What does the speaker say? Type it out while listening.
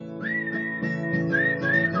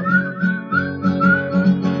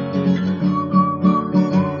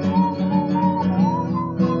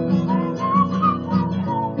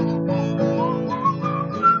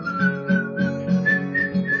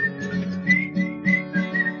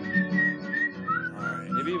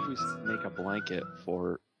blanket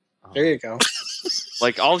for. There you go.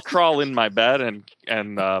 Like I'll crawl in my bed and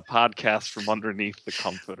podcast from underneath the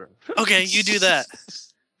comforter. Okay, you do that.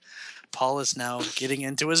 Paul is now getting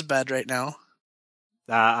into his bed right now.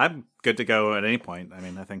 I'm good to go at any point. I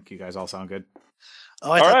mean, I think you guys all sound good.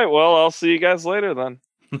 All right, well, I'll see you guys later then.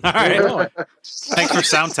 All right. Thanks for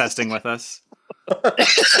sound testing with us.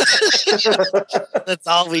 That's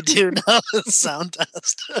all we do now is sound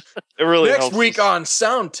test. It really Next helps week us on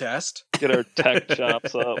Sound Test. get our tech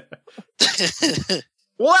chops up.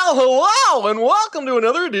 Well, hello, and welcome to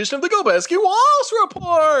another edition of the Gobeski Wallace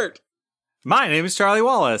Report. My name is Charlie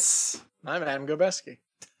Wallace. I'm Adam Gobeski.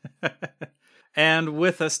 And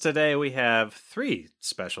with us today, we have three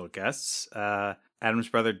special guests. Adam's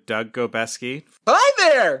brother, Doug Gobeski. Hi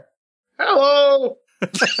there. Hello.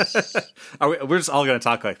 We're just all going to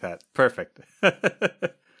talk like that. Perfect.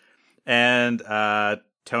 And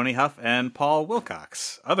Tony Huff and Paul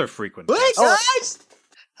Wilcox, other frequent Hey, guests.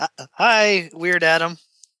 guys. Hi, Weird Adam.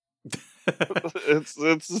 It's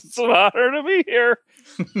an honor to be here.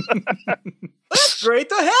 It's great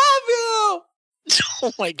to have you.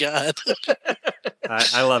 Oh my god.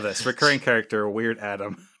 I love this. Recurring character, Weird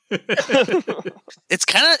Adam.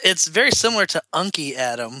 It's very similar to Unky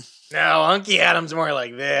Adam. No, Unky Adam's more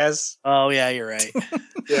like this. Oh yeah, you're right.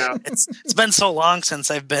 Yeah. It's been so long since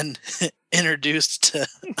I've been introduced to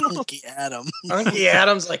Unky Adam. Unky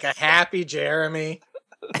Adam's like a happy Jeremy.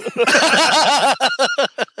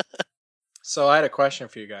 So I had a question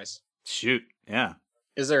for you guys. Shoot. Yeah.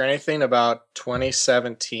 Is there anything about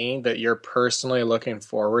 2017 that you're personally looking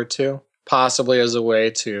forward to? Possibly as a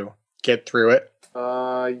way to get through it?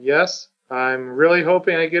 Yes. I'm really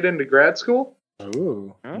hoping I get into grad school.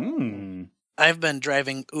 Ooh. I've been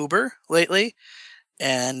driving Uber lately,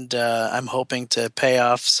 and I'm hoping to pay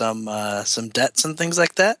off some debts and things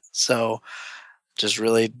like that. So, just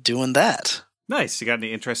really doing that. Nice. You got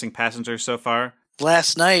any interesting passengers so far?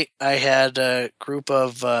 Last night, I had a group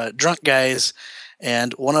of drunk guys,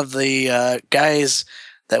 and one of the guys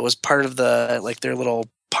that was part of their little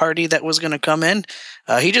party that was going to come in,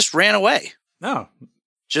 he just ran away. No.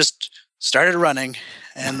 Just started running,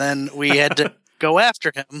 and then we had to go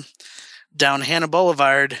after him down Hannah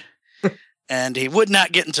Boulevard, and he would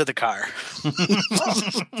not get into the car.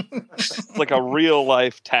 It's like a real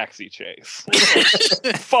life taxi chase.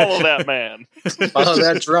 Follow that man. Follow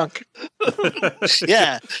that drunk.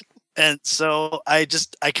 Yeah. And so I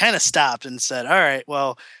kind of stopped and said, all right,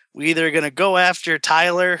 well, we either going to go after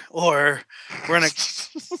Tyler or we're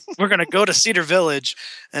going to go to Cedar Village.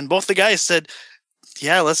 And both the guys said,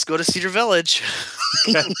 yeah, let's go to Cedar Village.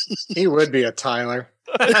 He would be a Tyler.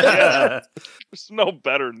 Yeah. There's no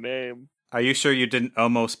better name. Are you sure you didn't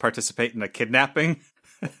almost participate in a kidnapping?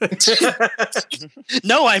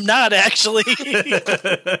 No, I'm not actually.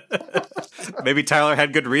 Maybe Tyler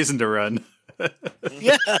had good reason to run.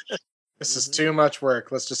 Yeah. This is too much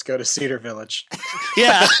work. Let's just go to Cedar Village.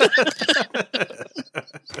 Yeah.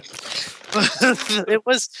 It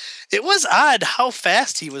was odd how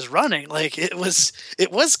fast he was running. Like it was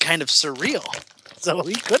kind of surreal. So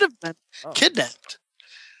he could have been kidnapped.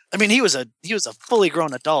 I mean, he was a fully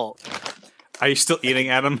grown adult. Are you still eating,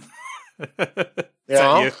 Adam? Is Yeah.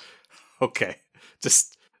 that you? Okay.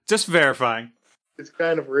 Just verifying. It's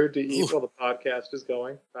kind of rude to eat while the podcast is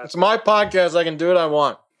going. It's my podcast. I can do what I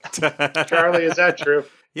want. Charlie, is that true?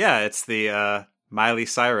 Yeah, it's the Miley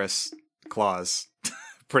Cyrus clause.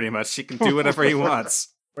 Pretty much. She can do whatever he wants.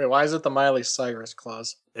 Wait, why is it the Miley Cyrus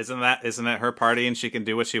clause? Isn't it her party and she can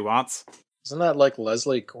do what she wants? Isn't that like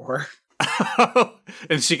Leslie Gore?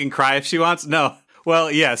 And she can cry if she wants? No.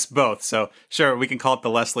 Well, yes, both. So, sure, we can call it the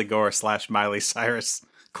Leslie Gore / Miley Cyrus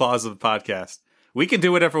clause of the podcast. We can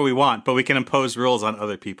do whatever we want, but we can impose rules on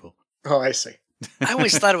other people. Oh, I see. I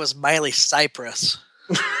always thought it was Miley Cypress.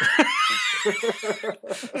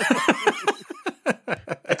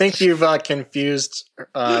 I think you've confused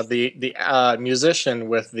the musician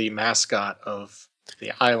with the mascot of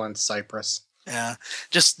the island Cyprus. Yeah,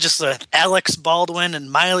 just Alex Baldwin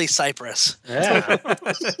and Miley Cypress. Yeah,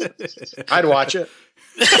 I'd watch it.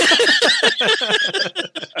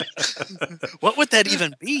 What would that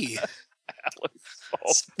even be?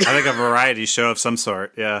 I think a variety show of some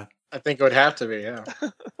sort, yeah. I think it would have to be, yeah.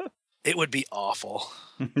 It would be awful.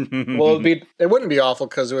 Well, it wouldn't be awful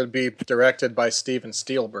because it would be directed by Steven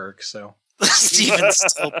Spielberg, so. Steven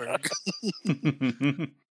Spielberg.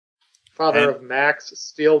 Father of Max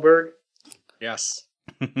Spielberg. Yes.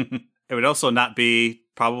 It would also not be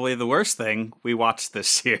probably the worst thing we watched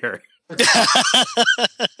this year.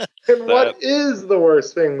 And what is the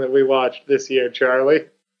worst thing that we watched this year, Charlie?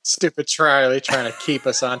 Stupid Charlie trying to keep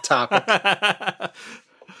us on topic.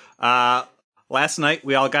 Last night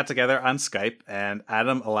we all got together on Skype, and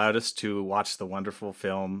Adam allowed us to watch the wonderful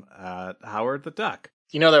film Howard the Duck.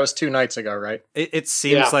 You know that was 2 nights ago, right? It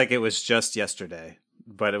seems like it was just yesterday,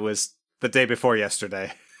 but it was the day before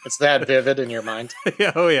yesterday. It's that vivid in your mind.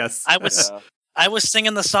 Oh yes, I was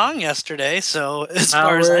singing the song yesterday, so as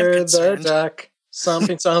far as I'm Howard the concerned, Duck,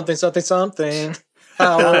 something, something, something, something.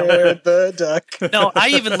 Howard the Duck. no, I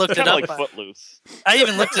even looked it Kind of up. like Footloose. I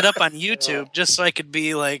even looked it up on YouTube just so I could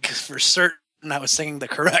be like for certain I was singing the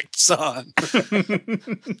correct song.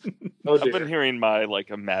 Oh, I've been dear. hearing my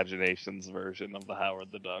imaginations version of the Howard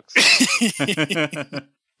the Ducks.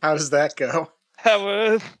 How does that go?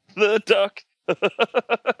 Howard the Duck.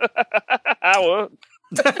 Howard.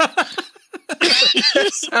 That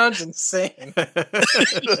sounds insane.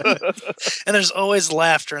 And there's always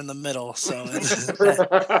laughter in the middle, so there's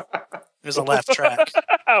a laugh track.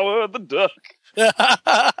 Howard the Duck.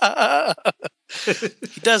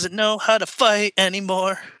 He doesn't know how to fight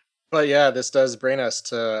anymore. But yeah, this does bring us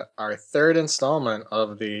to our 3rd installment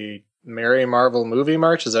of the Merry Marvel Movie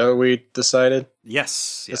March. Is that what we decided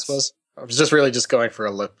yes. this was? I was just really just going for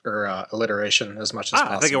alliteration as much as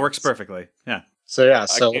possible. I think it works perfectly. Yeah. So yeah, I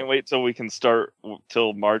can't wait till we can start,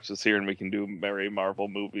 till March is here and we can do Merry Marvel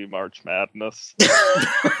Movie March Madness.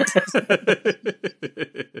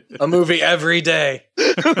 a movie every day.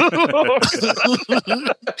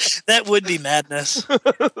 That would be madness.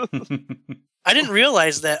 I didn't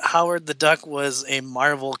realize that Howard the Duck was a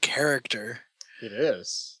Marvel character. It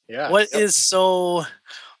is. Yeah. What is so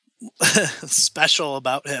special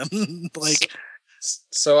about him?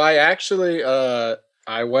 So I actually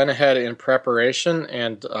I went ahead in preparation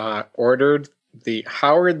and ordered the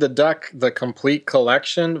Howard the Duck The Complete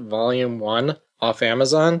Collection Volume 1 off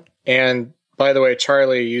Amazon. And by the way,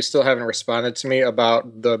 Charlie, you still haven't responded to me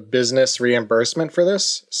about the business reimbursement for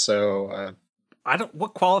this. So I don't.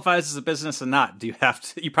 What qualifies as a business and not? Do you have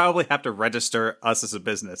to? You probably have to register us as a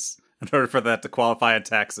business in order for that to qualify in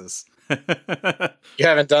taxes. you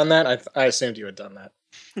haven't done that? I assumed you had done that.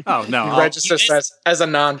 Oh no! You register as a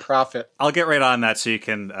non-profit I'll get right on that so you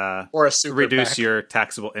can or a super reduce PAC. your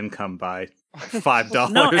taxable income by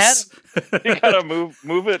 $5. No, Adam. You gotta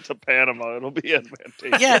move it to Panama. It'll be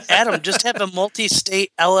advantageous. Yeah, Adam, just have a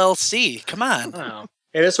multi-state LLC. Come on. Oh.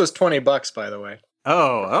 Hey, this was $20, by the way.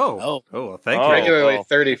 Oh, well, thank Oh. you. Regularly well.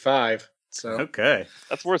 35. So Okay.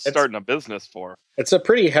 That's worth starting a business for. it's a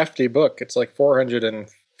pretty hefty book. It's like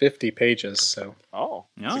 450 pages. So It's a Oh,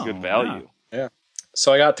 good value.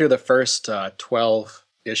 I got through the first 12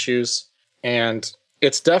 issues, and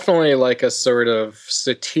it's definitely like a sort of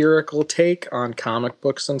satirical take on comic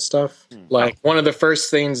books and stuff. Like one of the first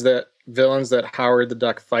villains that Howard the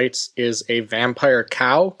Duck fights is a vampire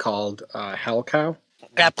cow called Hell Cow.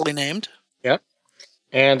 Aptly named. Yep.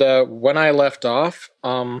 And when I left off,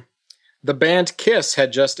 the band Kiss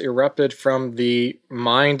had just erupted from the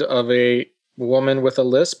mind of a woman with a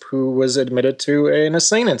lisp who was admitted to an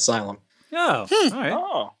insane asylum. Oh, all right.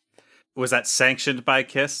 Oh. Was that sanctioned by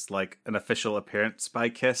Kiss? Like an official appearance by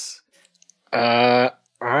Kiss?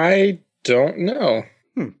 I don't know.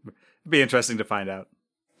 It'd be interesting to find out.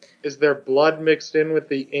 Is there blood mixed in with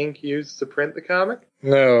the ink used to print the comic?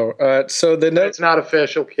 No. So the note. It's not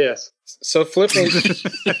official Kiss. So flipping.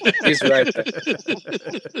 He's right.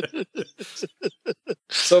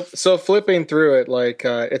 So flipping through it, like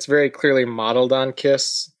it's very clearly modeled on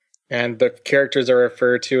Kiss, and the characters are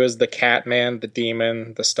referred to as the Catman, the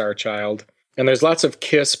Demon, the Star Child, and there's lots of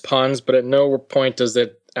Kiss puns, but at no point does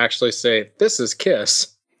it actually say this is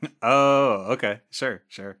Kiss. Oh, okay. Sure.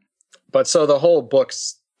 But so the whole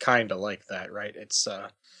book's kind of like that, right? It's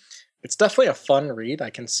definitely a fun read. I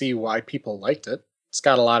can see why people liked it. It's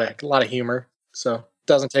got a lot of humor, so it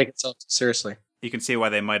doesn't take itself too seriously. You can see why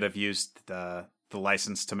they might have used the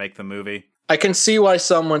license to make the movie. I can see why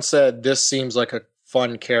someone said this seems like a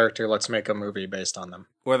fun character. Let's make a movie based on them.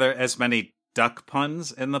 Were there as many duck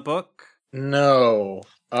puns in the book? No.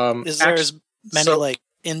 Is there as many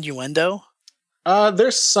innuendo?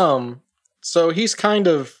 There's some. So he's kind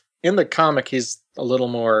of in the comic. He's a little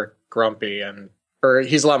more grumpy or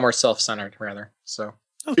he's a lot more self-centered, rather. So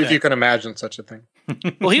Okay. if you can imagine such a thing.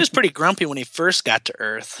 Well, he was pretty grumpy when he first got to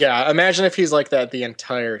Earth. Yeah, imagine if he's like that the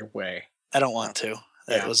entire way. I don't want to.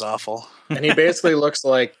 That Yeah. was awful. And he basically looks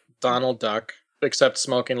like Donald Duck, except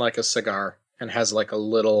smoking like a cigar and has like a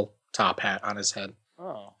little top hat on his head.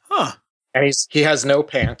 Oh. Huh. And he has no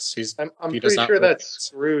pants. I'm He does pretty not sure wear that's pants.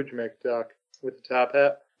 Scrooge McDuck with the top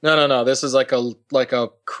hat. No. This is like a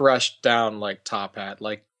crushed down like top hat,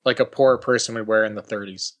 like a poor person would wear in the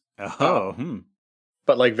 30s,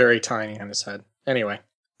 but like very tiny on his head. Anyway,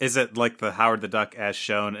 Is it like the Howard the Duck as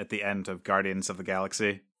shown at the end of Guardians of the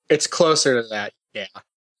Galaxy? It's closer to that. Yeah.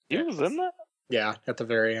 He was in that? Yeah, at the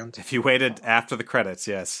very end. If you waited after the credits,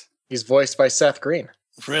 yes. He's voiced by Seth Green.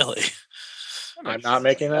 Really? I'm not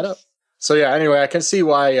making that up. So yeah, anyway, I can see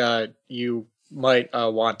why you might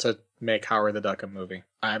want to make Howard the Duck a movie.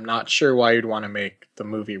 I'm not sure why you'd want to make the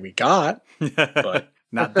movie we got. But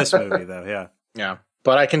Not this movie, though, yeah. Yeah.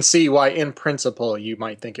 But I can see why, in principle, you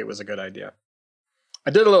might think it was a good idea.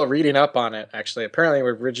 I did a little reading up on it, actually. Apparently,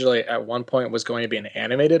 originally, at one point, was going to be an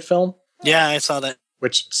animated film. Yeah, I saw that.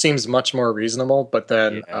 Which seems much more reasonable. But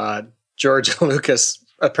then George Lucas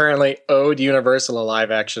apparently owed Universal a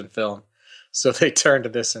live-action film. So they turned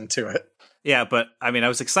this into it. Yeah, but, I mean, I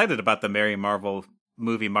was excited about the Mary Marvel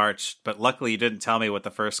movie March, but luckily you didn't tell me what the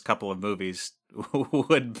first couple of movies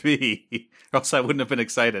would be, or else I wouldn't have been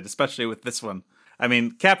excited, especially with this one. I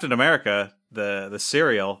mean, Captain America, the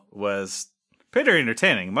serial, was pretty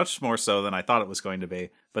entertaining, much more so than I thought it was going to be.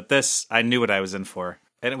 But this, I knew what I was in for,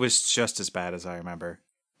 and it was just as bad as I remember.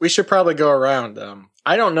 We should probably go around.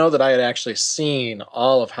 I don't know that I had actually seen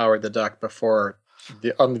all of Howard the Duck before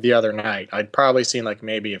the other night. I'd probably seen like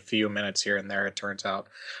maybe a few minutes here and there, it turns out.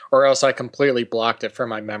 Or else I completely blocked it from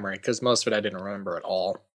my memory, because most of it I didn't remember at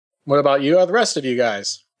all. What about you? The rest of you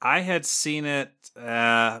guys? I had seen it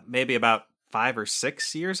maybe about 5 or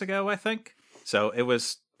 6 years ago, I think. So it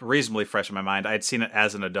was reasonably fresh in my mind. I'd seen it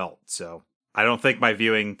as an adult, so I don't think my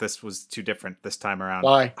viewing this was too different this time around.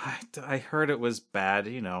 Why? I heard it was bad.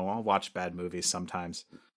 You know, I'll watch bad movies sometimes.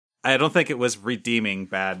 I don't think it was redeeming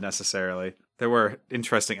bad necessarily. There were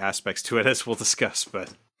interesting aspects to it, as we'll discuss,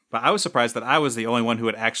 but I was surprised that I was the only one who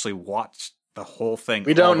had actually watched the whole thing.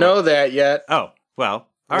 We don't know that yet. Oh, well,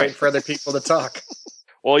 all Wait right. for other people to talk.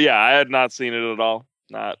 Well, yeah, I had not seen it at all.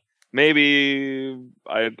 Not maybe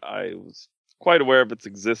I was quite aware of its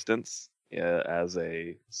existence as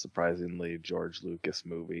a surprisingly George Lucas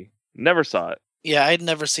movie. Never saw it. Yeah, I'd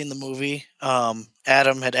never seen the movie.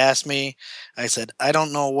 Adam had asked me. I said, I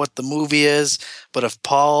don't know what the movie is, but if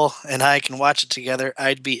Paul and I can watch it together,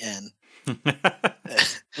 I'd be in.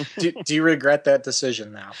 Do you regret that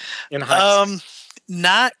decision now? In hindsight?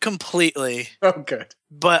 Not completely. Oh, good.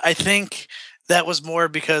 But I think that was more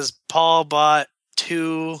because Paul bought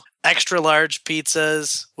 2 extra large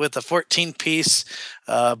pizzas with a 14-piece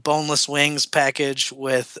boneless wings package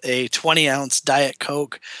with a 20-ounce Diet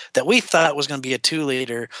Coke that we thought was going to be a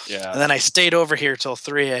 2-liter. Yeah. And then I stayed over here till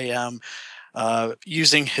 3 a.m.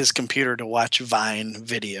 Using his computer to watch Vine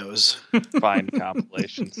videos. Vine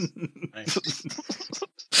compilations.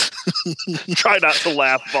 Try not to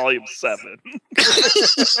laugh, volume 7.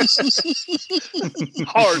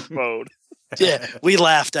 Hard mode. Yeah, we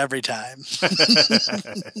laughed every time.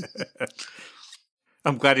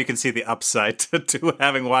 I'm glad you can see the upside to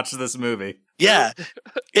having watched this movie. Yeah,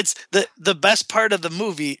 it's the best part of the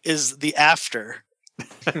movie is the after.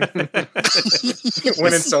 When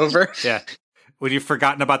it's over. Yeah. When you've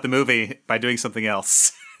forgotten about the movie by doing something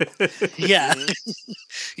else. Yeah.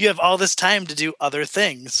 You have all this time to do other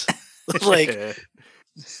things. Like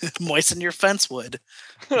moisten your fence wood.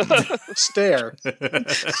 Stare.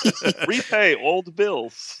 Repay old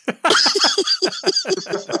bills.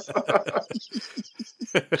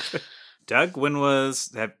 Doug,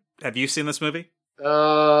 have you seen this movie?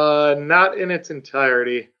 Not in its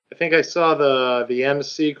entirety. I think I saw the end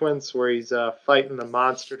sequence where he's fighting the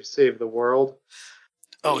monster to save the world.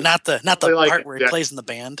 Oh, not the Probably part where he plays in the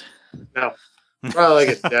band. No, probably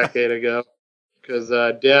like a decade ago, because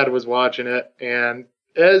Dad was watching it, and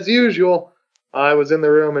as usual, I was in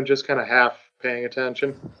the room and just kind of half paying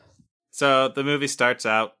attention. So the movie starts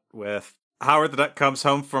out with Howard the Duck comes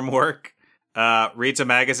home from work, reads a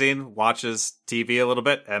magazine, watches TV a little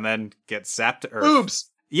bit, and then gets zapped to Earth.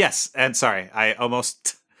 Boobs. Yes, and sorry, I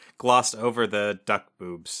almost glossed over the duck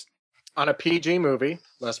boobs. On a PG movie,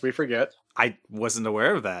 lest we forget. I wasn't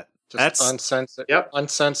aware of that. Just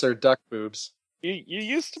uncensored duck boobs. You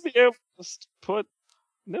used to be able to just put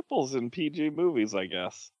nipples in PG movies, I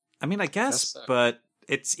guess. I mean, I guess, so. But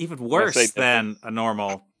it's even worse than a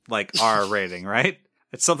normal, like, R rating, right?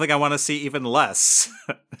 It's something I want to see even less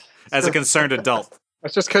as a concerned adult.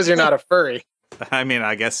 That's just because you're not a furry. I mean,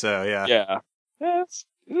 I guess so, yeah. Yeah. It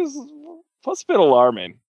was plus a bit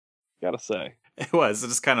alarming, gotta say. It was. It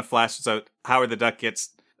just kind of flashes out. Howard the Duck gets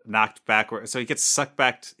knocked backward. So he gets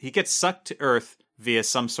sucked to Earth via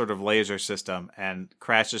some sort of laser system and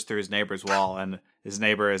crashes through his neighbor's wall. And his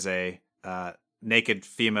neighbor is a naked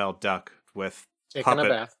female duck with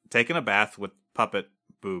taking a bath with puppet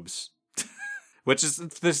boobs, which is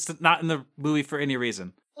this not in the movie for any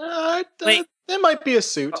reason. Wait. It might be a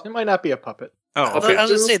suit. It might not be a puppet. Oh, okay. I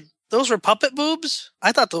was going to say, those were puppet boobs?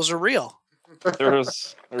 I thought those were real. They're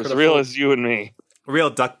as real as you and me. Real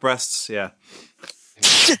duck breasts, yeah.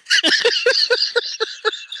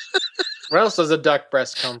 Where else does a duck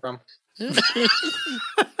breast come from?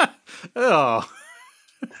 Oh.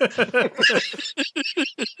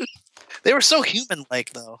 They were so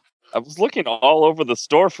human-like, though. I was looking all over the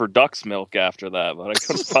store for duck's milk after that, but I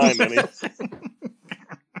couldn't find any.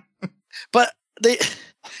 But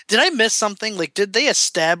did I miss something? Like, did they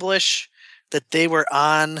establish that they were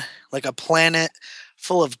on like a planet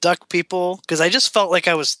full of duck people? Because I just felt like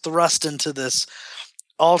I was thrust into this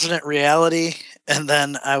alternate reality, and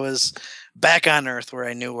then I was back on Earth where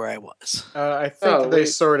I knew where I was. I think they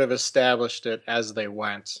sort of established it as they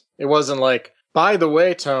went. It wasn't like, by the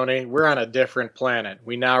way, Tony, we're on a different planet.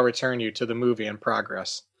 We now return you to the movie in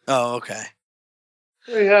progress. Oh, okay.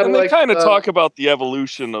 And they kind of talk about the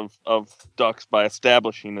evolution of ducks by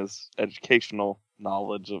establishing his educational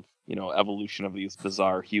knowledge of, evolution of these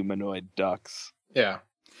bizarre humanoid ducks. Yeah.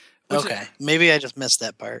 Okay. Maybe I just missed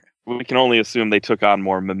that part. We can only assume they took on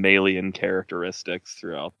more mammalian characteristics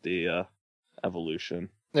throughout the evolution.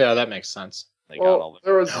 Yeah, that makes sense. No,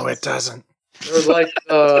 it doesn't. There was like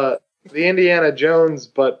the Indiana Jones,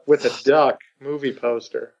 but with a duck movie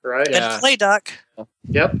poster, right? Yeah. And Play Duck.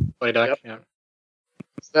 Yep. Play Duck, yeah.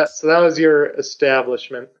 So that was your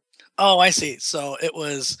establishment. Oh, I see. So it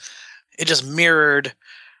just mirrored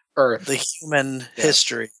Earth, the human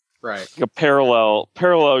history. Right. Like a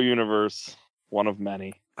parallel universe, one of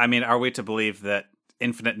many. I mean, are we to believe that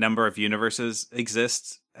infinite number of universes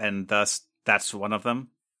exist, and thus that's one of them?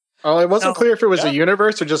 Oh, it wasn't clear if it was a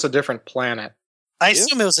universe or just a different planet. I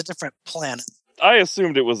assume it was a different planet. I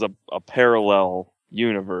assumed it was a parallel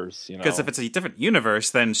universe, Because if it's a different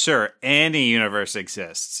universe, then sure, any universe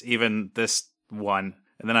exists, even this one,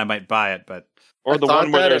 and then I might buy it, but... Or the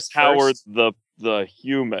one where there's Howard the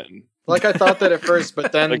human. Like, I thought that at first,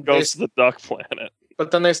 but then... That goes to the duck planet.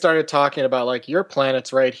 But then they started talking about, like, your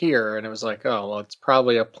planet's right here, and it was like, oh, well, it's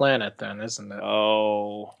probably a planet then, isn't it?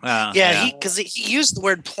 Oh. Yeah, because he used the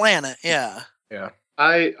word planet, yeah. Yeah.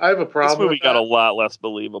 I have a problem. This movie got a lot less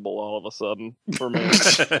believable all of a sudden for me.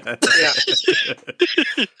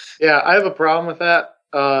 Yeah, I have a problem with that.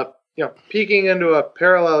 Peeking into a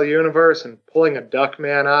parallel universe and pulling a duck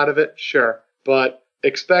man out of it, sure. But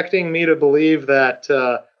expecting me to believe that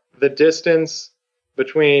the distance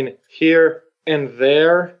between here and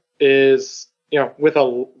there is, with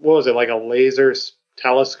like a laser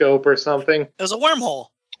telescope or something? It was a wormhole.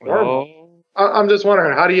 Oh. I'm just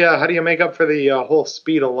wondering, how do you make up for the whole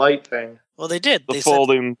speed of light thing? Well, they did. The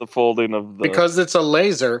folding of the... Because it's a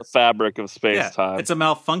laser. The fabric of space-time. It's a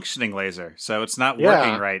malfunctioning laser, so it's not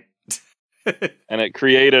working right. And it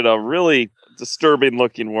created a really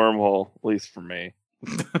disturbing-looking wormhole, at least for me.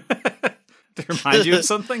 To remind you of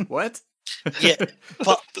something? What? Yeah,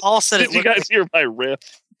 Paul said Did you guys hear my riff?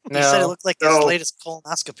 He said it looked like his latest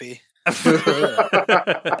colonoscopy.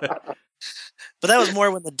 But that was more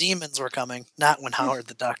when the demons were coming, not when Howard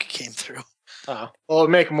the Duck came through. Oh, well, it would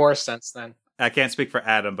make more sense then. I can't speak for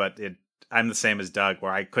Adam, but I'm the same as Doug,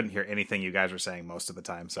 where I couldn't hear anything you guys were saying most of the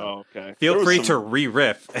time. So feel free to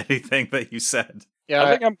re-riff anything that you said. Yeah, I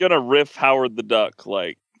think I'm gonna riff Howard the Duck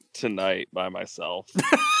like tonight by myself.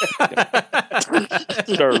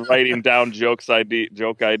 Start writing down joke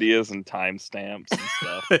ideas and timestamps and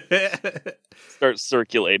stuff. Start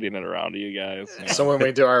circulating it around to you guys. So when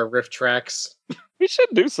we do our riff tracks, we should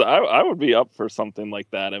do so. I would be up for something like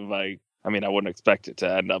that if I mean, I wouldn't expect it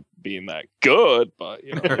to end up being that good, but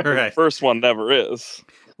Right. The first one never is.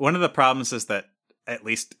 One of the problems is that at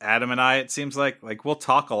least Adam and I, it seems like we'll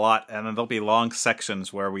talk a lot, and then there'll be long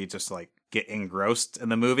sections where we just get engrossed in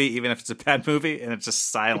the movie, even if it's a bad movie, and it's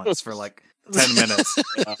just silence for 10 minutes.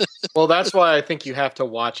 Yeah. Well, that's why I think you have to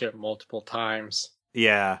watch it multiple times.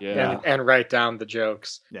 Yeah. And write down the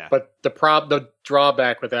jokes. Yeah. But the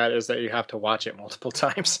drawback with that is that you have to watch it multiple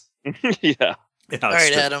times. Yeah. All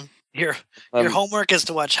right, true. Adam. Your homework is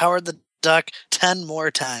to watch Howard the Duck 10 more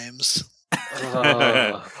times.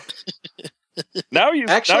 Now you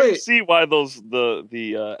see why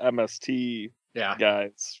the MST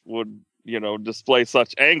guys would display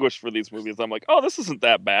such anguish for these movies. I'm like, oh, this isn't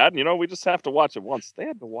that bad. We just have to watch it once. They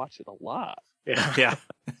had to watch it a lot. Yeah.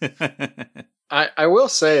 I will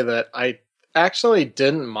say that I actually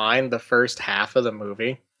didn't mind the first half of the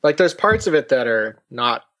movie. There's parts of it that are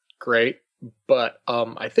not great, but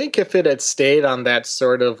I think if it had stayed on that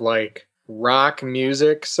sort of rock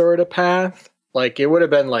music sort of path, it would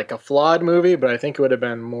have been a flawed movie, but I think it would have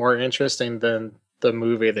been more interesting than the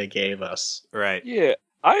movie they gave us. Right. Yeah.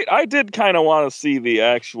 I did kind of want to see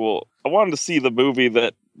I wanted to see the movie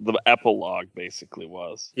that the epilogue basically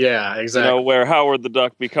was. Yeah, exactly. Where Howard the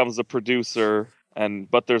Duck becomes a producer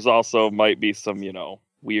But there's also might be some,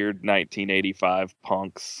 weird 1985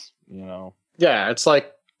 punks, Yeah, it's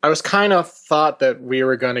like I was kind of thought that we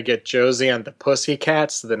were going to get Josie and the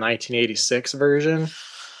Pussycats, the 1986 version.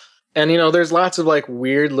 And there's lots of like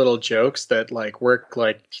weird little jokes that like work.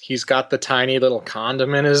 Like he's got the tiny little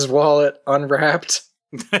condom in his wallet unwrapped.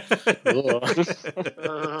 I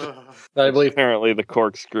believe apparently the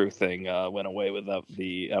corkscrew thing went away with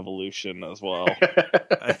the evolution as well.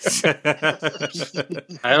 I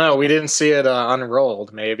don't know. We didn't see it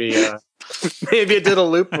unrolled. Maybe maybe it did a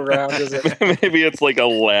loop around. Is it? Maybe it's like a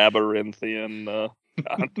labyrinthian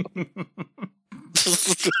condom.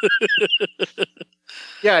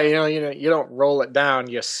 Yeah, you don't roll it down,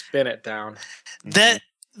 you spin it down.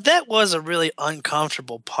 That was a really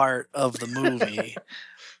uncomfortable part of the movie.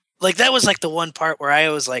 Like that was like the one part where I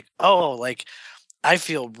was like, oh, like I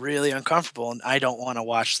feel really uncomfortable and I don't want to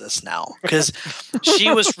watch this now, because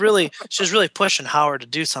she was really pushing Howard to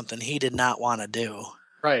do something he did not want to do.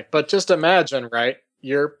 Right, but just imagine, right?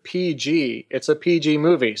 You're PG. It's a PG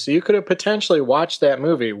movie, so you could have potentially watched that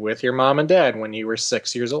movie with your mom and dad when you were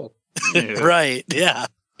 6 years old. Yeah. Right, yeah.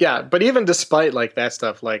 Yeah, but even despite like that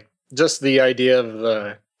stuff, like just the idea of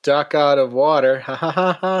the duck out of water, ha ha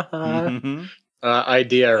ha ha ha,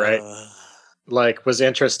 idea, right? Like was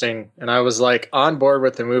interesting, and I was like on board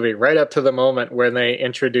with the movie right up to the moment when they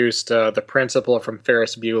introduced the principal from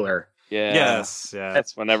Ferris Bueller. Yeah. Yes, yeah.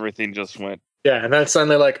 That's when everything just went. Yeah, and then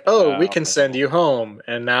suddenly like, oh, Wow. we can send you home,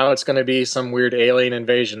 and now it's going to be some weird alien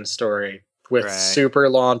invasion story with Right. super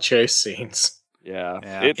long chase scenes.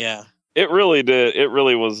 Yeah. Yeah. It really did. It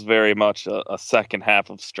really was very much a second half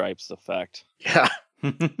of Stripes effect. Yeah,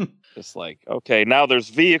 Just like, okay, now there's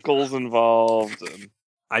vehicles involved. And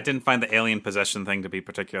I didn't find the alien possession thing to be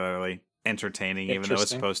particularly entertaining, even though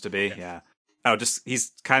it's Interesting. supposed to be. Yeah. Oh, just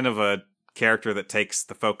he's kind of a character that takes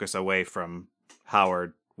the focus away from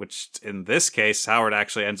Howard, which in this case, Howard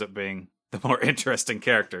actually ends up being the more interesting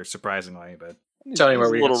character, surprisingly. But Tell me he's what a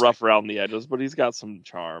were you little gonna say. rough around the edges, but he's got some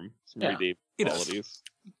charm, some Yeah, redeeming he does. qualities.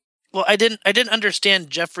 Well, I didn't understand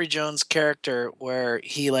Jeffrey Jones' character where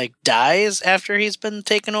he like dies after he's been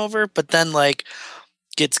taken over, but then like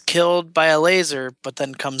gets killed by a laser, but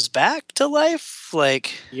then comes back to life.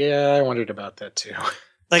 Like Yeah, I wondered about that too.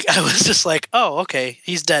 I was just like, oh, okay,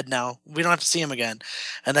 he's dead now. We don't have to see him again.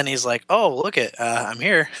 And then he's like, oh, look it, I'm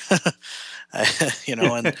here.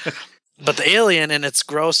 And but the alien in its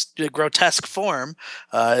grotesque form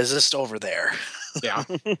is just over there. Yeah,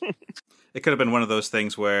 it could have been one of those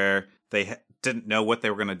things where they didn't know what they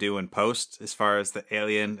were going to do in post as far as the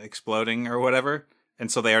alien exploding or whatever.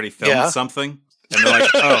 And so they already filmed something. And they're like,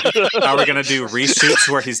 oh, are we going to do reshoots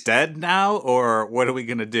where he's dead now? Or what are we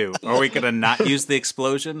going to do? Are we going to not use the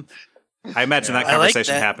explosion? I imagine that I like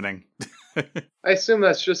conversation that. happening. I assume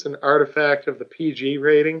that's just an artifact of the PG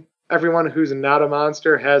rating. Everyone who's not a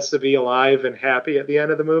monster has to be alive and happy at the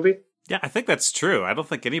end of the movie. Yeah, I think that's true. I don't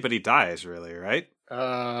think anybody dies, really, right?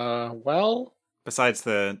 well, Besides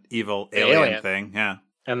the evil The alien alien. thing, yeah.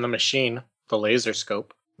 and the machine, the laser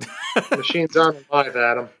scope. Machines aren't alive,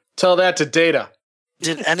 Adam. Tell that to Data.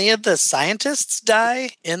 Did any of the scientists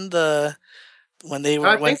die when they were?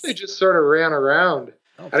 I think they just sort of ran around.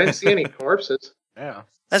 I didn't see any corpses. Yeah.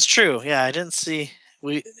 That's true. Yeah, I didn't see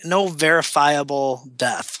no verifiable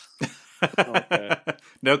death. Okay.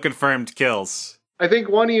 No confirmed kills. I think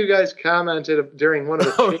one of you guys commented during one of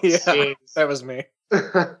the Oh chase yeah, scenes. that was me.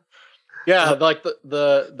 Yeah, like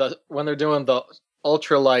the when they're doing the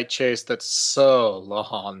ultralight chase that's so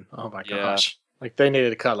long. Oh my Yeah. gosh. Like they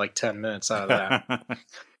needed to cut like 10 minutes out of that.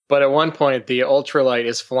 But at one point the ultralight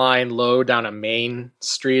is flying low down a main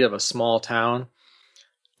street of a small town,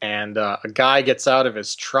 and a guy gets out of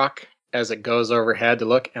his truck as it goes overhead to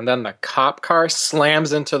look, and then the cop car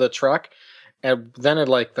slams into the truck, and then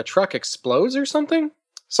the truck explodes or something.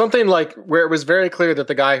 Something like where it was very clear that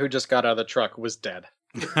the guy who just got out of the truck was dead.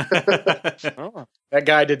 Oh. That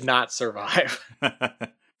guy did not survive.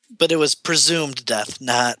 But it was presumed death,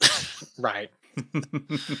 not. Right.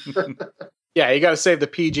 Yeah, you got to save the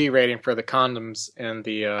PG rating for the condoms and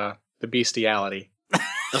the bestiality.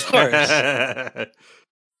 Of course.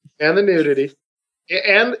 And the nudity.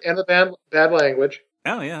 And the bad language.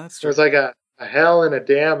 Oh, yeah, that's true. There's like a hell and a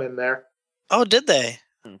damn in there. Oh, did they?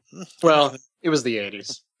 Well, it was the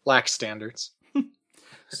 80s. Lax standards.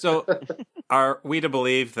 So, are we to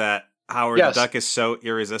believe that Howard Yes. the Duck is so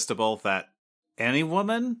irresistible that any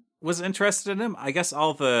woman was interested in him? I guess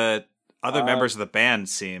all the other members of the band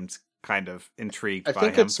seemed kind of intrigued I by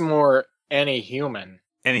think him. it's more any human,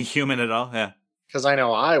 Any human at all? Yeah. because I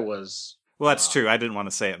know I was. Well, that's true. I didn't want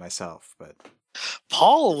to say it myself, but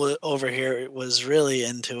Paul over here was really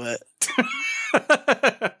into it.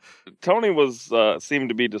 Tony was seemed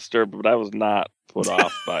to be disturbed, but I was not put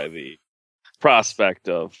off by the prospect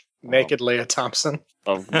of Naked Leah Thompson.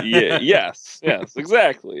 Yes,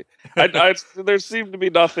 exactly. There seemed to be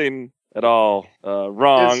nothing at all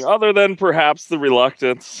wrong, other than perhaps the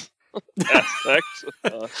reluctance aspect.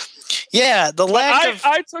 Yeah, the lack of.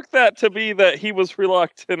 I took that to be that he was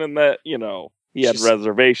reluctant and that he had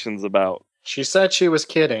reservations about. She said she was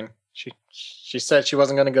kidding. She said she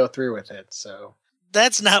wasn't going to go through with it. So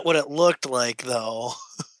that's not what it looked like, though,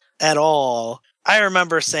 at all. I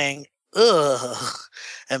remember saying, "Ugh,"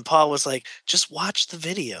 and Paul was like, "Just watch the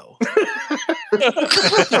video."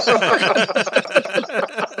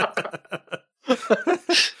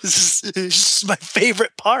 This is my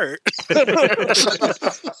favorite part.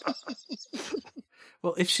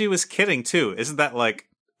 Well, if she was kidding too, isn't that like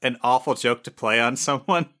an awful joke to play on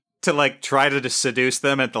someone? To like try to seduce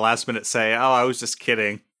them at the last minute say, "Oh, I was just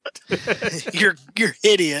kidding." You're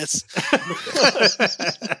hideous.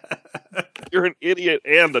 You're an idiot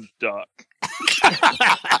and a duck.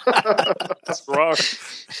 What's wrong?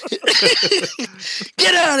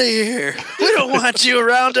 Get out of here. We don't want you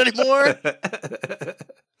around anymore.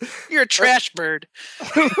 You're a trash bird.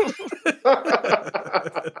 I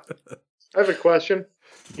have a question.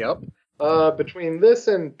 Yep. Between this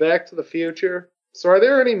and Back to the Future, so are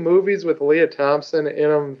there any movies with Leah Thompson in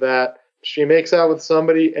them that she makes out with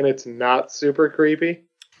somebody and it's not super creepy?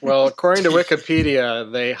 Well, according to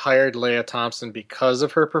Wikipedia, they hired Leah Thompson because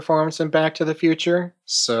of her performance in Back to the Future.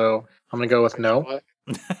 So I'm going to go with no.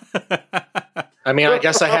 I mean, I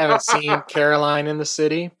guess I haven't seen Caroline in the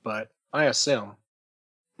City, but I assume.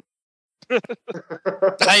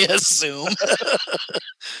 I assume.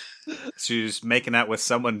 She's making out with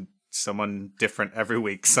someone different every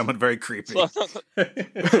week. Someone very creepy.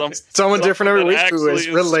 Someone different every week who is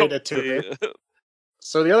related to her.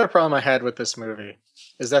 So the other problem I had with this movie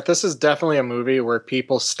is that this is definitely a movie where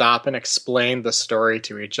people stop and explain the story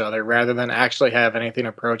to each other rather than actually have anything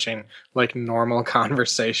approaching like normal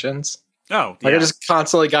conversations. Oh, like I just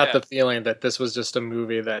constantly got the feeling that this was just a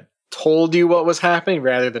movie that told you what was happening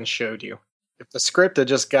rather than showed you. If the script had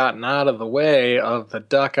just gotten out of the way of the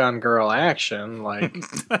duck on girl action, like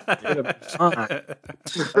it would have been fine. I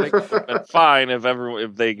think it would have been fine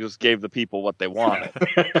if they just gave the people what they wanted.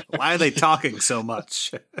 Why are they talking so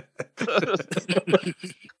much?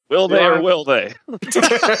 Will they or will they?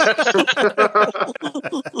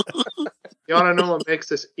 You want to know what makes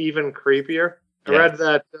this even creepier? I read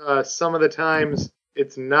that some of the times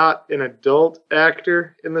it's not an adult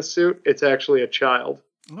actor in the suit, it's actually a child.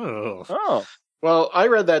 Oh. Well, I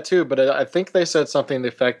read that too, but I think they said something to the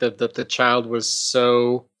effect that the child was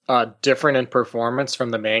so different in performance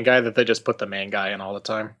from the main guy that they just put the main guy in all the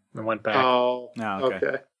time and went back. Oh,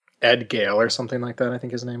 okay. Ed Gale or something like that, I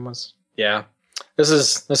think his name was. Yeah. This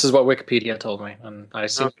is what Wikipedia told me, and I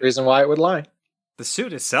see no reason why it would lie. The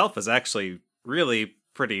suit itself is actually really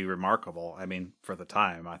pretty remarkable. I mean, for the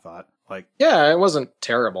time, I thought. Yeah, it wasn't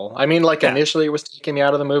terrible. I mean, initially it was taking me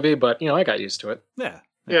out of the movie, but, I got used to it.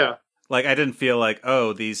 Yeah. Like, I didn't feel like,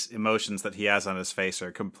 oh, these emotions that he has on his face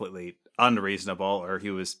are completely unreasonable, or he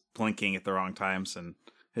was blinking at the wrong times, and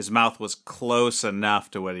his mouth was close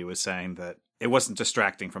enough to what he was saying that it wasn't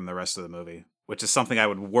distracting from the rest of the movie, which is something I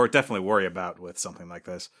would definitely worry about with something like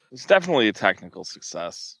this. It's definitely a technical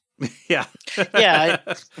success. Yeah. Yeah.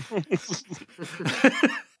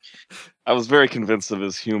 I was very convinced of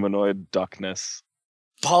his humanoid duckness.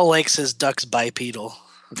 Paul likes his ducks bipedal.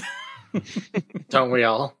 Don't we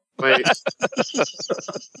all? Wait.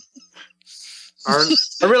 I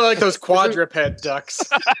really like those quadruped ducks.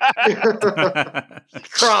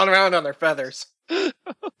 Crawling around on their feathers.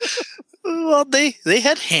 Well, they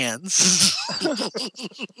had hands.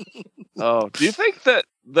 Oh, do you think that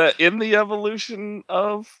in the evolution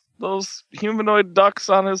of those humanoid ducks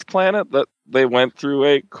on his planet that they went through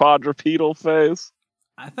a quadrupedal phase?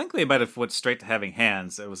 I think they might have went straight to having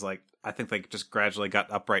hands. It was like, I think they just gradually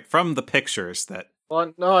got upright from the pictures that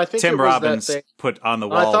no, I think Tim it was Robbins that put on the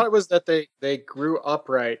wall. I thought it was that they grew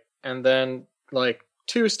upright, and then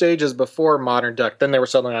 2 stages before modern duck, then they were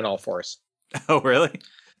suddenly on all fours. Oh, really?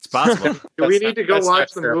 It's possible. Do we need to go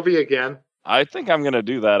watch the movie again? I think I'm going to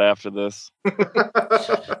do that after this.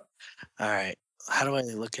 All right. How do I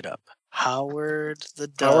look it up? Howard the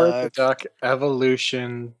Duck. Howard the Duck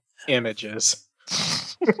evolution images.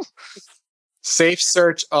 Safe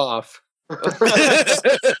search off.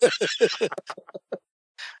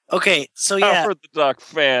 Okay, so yeah. Howard the Duck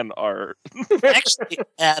fan art. Actually,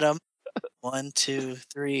 Adam, 1, 2,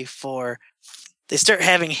 3, 4. They start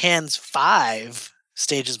having hands 5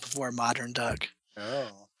 stages before modern duck.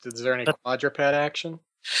 Oh. Is there any quadruped action?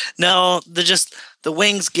 No, the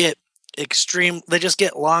wings get extreme. They just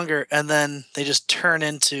get longer, and then they just turn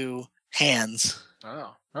into hands.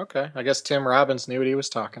 Oh, okay. I guess Tim Robbins knew what he was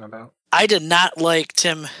talking about. I did not like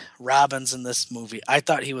Tim Robbins in this movie. I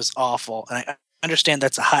thought he was awful, and I understand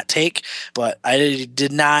that's a hot take, but I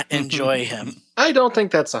did not enjoy him. I don't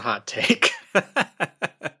think that's a hot take.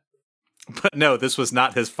 But no, this was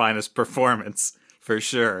not his finest performance, for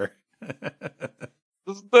sure.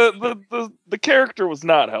 The character was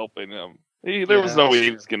not helping him. There was no way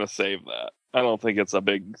he was going to save that. I don't think it's a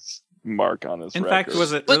big mark on his record. In fact,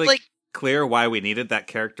 was it really clear why we needed that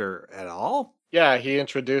character at all? Yeah, he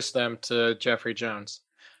introduced them to Jeffrey Jones.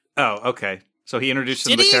 Oh, okay. So he introduced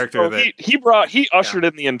them to the character that he ushered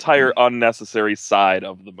in the entire unnecessary side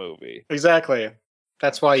of the movie. Exactly.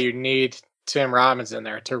 That's why you need Tim Robbins in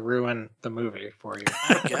there to ruin the movie for you.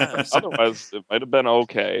 I guess. Otherwise, it might have been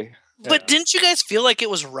okay. But didn't you guys feel like it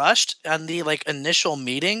was rushed on the initial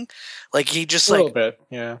meeting? Like he just a little bit,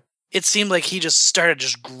 yeah. It seemed like he just started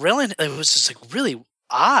just grilling. It was just really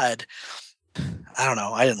odd. I don't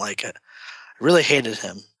know. I didn't like it. I really hated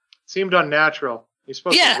him. Seemed unnatural. You're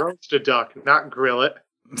supposed to roast a duck, not grill it.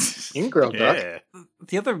 You can grill duck.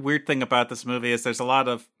 The other weird thing about this movie is there's a lot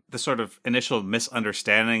of the sort of initial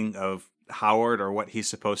misunderstanding of Howard or what he's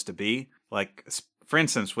supposed to be. Like, for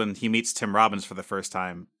instance, when he meets Tim Robbins for the first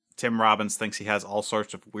time, Tim Robbins thinks he has all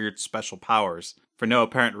sorts of weird special powers for no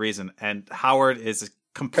apparent reason. And Howard is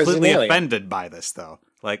completely offended by this, though.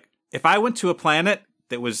 Like, if I went to a planet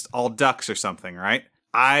that was all ducks or something, right?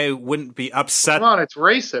 I wouldn't be upset. Come on, it's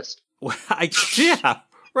racist. Yeah,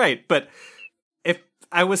 right. But if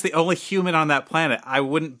I was the only human on that planet, I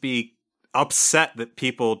wouldn't be upset that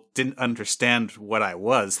people didn't understand what I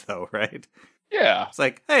was, though, right? Yeah. It's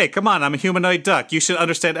like, hey, come on, I'm a humanoid duck. You should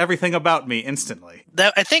understand everything about me instantly.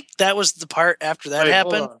 I think that was the part after that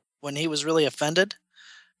happened when he was really offended.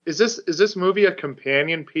 Is this movie a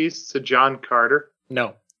companion piece to John Carter?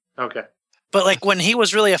 No. Okay. But when he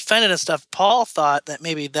was really offended and stuff, Paul thought that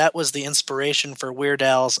maybe that was the inspiration for Weird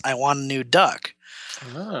Al's "I Want a New Duck."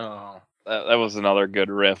 Oh, that was another good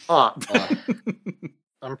riff. I'm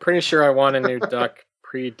pretty sure "I Want a New Duck"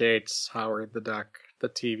 predates Howard the Duck, the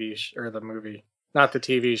TV or the movie, not the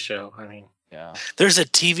TV show. I mean, yeah, there's a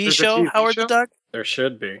TV show, Howard the Duck. There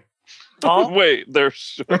should be. Paul? Wait,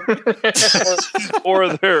 there's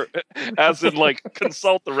or there, as in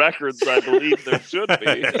consult the records. I believe there should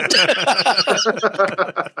be.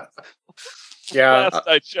 Yeah, last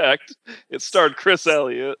I checked, it starred Chris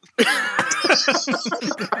Elliott.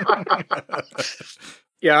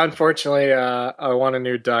 Yeah, unfortunately, I Want a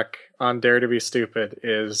New Duck on Dare to Be Stupid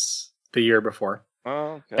is the year before.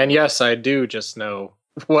 Oh, okay. And yes, I do just know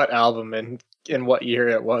what album and in what year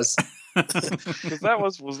it was.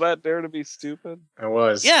 Because was that Dare to Be Stupid? It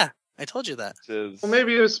was. Yeah, I told you that. Well,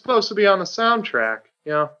 maybe it was supposed to be on the soundtrack.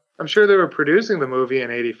 I'm sure they were producing the movie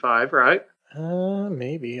in '85, right?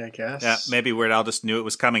 Maybe, I guess. Yeah, maybe Weird Al just knew it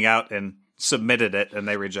was coming out and submitted it, and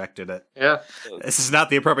they rejected it. Yeah. This is not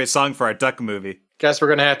the appropriate song for our duck movie. Guess we're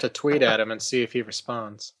going to have to tweet at him and see if he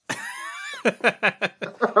responds.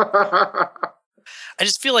 I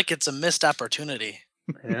just feel like it's a missed opportunity.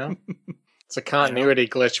 Yeah. It's a continuity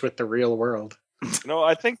glitch with the real world.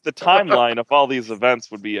 I think the timeline of all these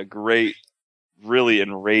events would be a great, really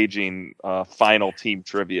enraging final team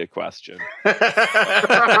trivia question. Which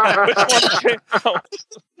one came out?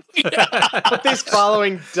 Put these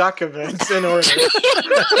following duck events in order.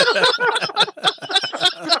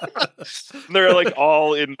 They're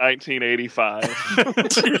all in 1985.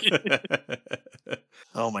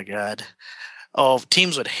 Oh my god. Oh,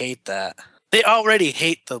 teams would hate that. They already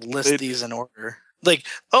hate the list these in order.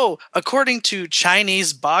 According to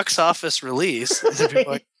Chinese box office release.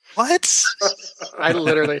 Like, what? I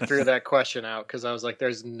literally threw that question out because I was like,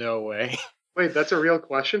 there's no way. Wait, that's a real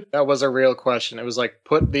question? That was a real question. It was like,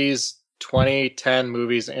 put these 2010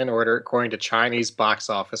 movies in order according to Chinese box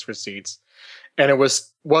office receipts. And it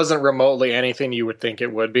wasn't remotely anything you would think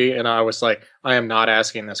it would be. And I was like, I am not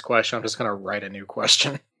asking this question. I'm just going to write a new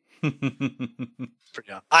question.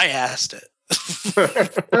 I asked it.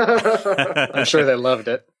 I'm sure they loved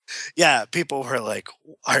it. Yeah, people were like,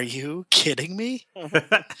 "Are you kidding me?"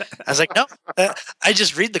 I was like, "No, I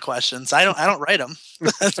just read the questions. I don't write them.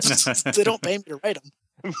 They don't pay me to write them."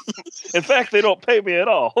 In fact, they don't pay me at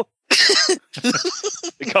all.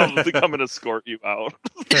 They come and escort you out.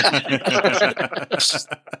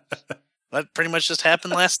 That pretty much just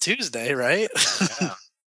happened last Tuesday, right? Yeah.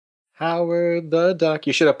 Howard the Duck.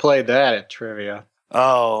 You should have played that at trivia.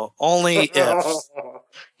 Oh, only if.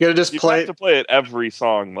 You gotta just you play. have to play it every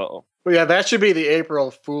song, though. Well, yeah, that should be the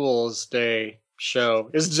April Fool's Day show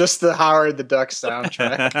is just the Howard the Duck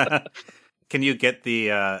soundtrack. Can you get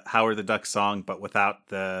the Howard the Duck song, but without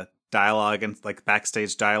the dialogue and like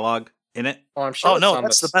backstage dialogue in it? Oh, I'm sure. Oh it's no, on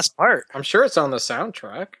that's the best part. I'm sure it's on the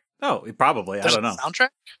soundtrack. Oh, probably. There's I don't know. a soundtrack.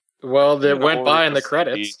 Well, it You know, went by in the just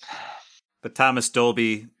credits. The Thomas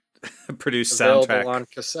Dolby produced Available soundtrack. on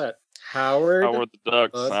cassette. Howard the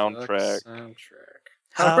Duck the soundtrack. Duck soundtrack.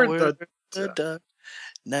 Howard The Duck.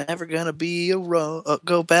 Never gonna be a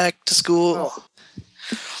go back to school. Oh.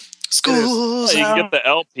 School's You can out. get the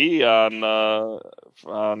LP on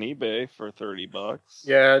eBay for $30.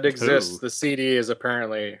 Yeah, it exists. Ooh. The CD is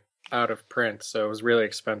apparently out of print, so it was really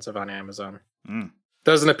expensive on Amazon. Mm.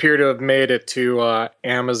 Doesn't appear to have made it to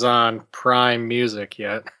Amazon Prime Music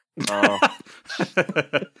yet. Oh,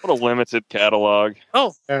 what a limited catalog.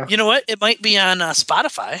 Oh, Yeah. you know what? It might be on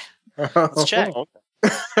Spotify. Let's check. Oh,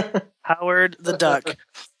 okay. Howard the Duck.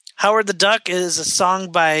 Howard the Duck is a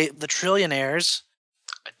song by the Trillionaires.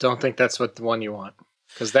 I don't think that's what the one you want,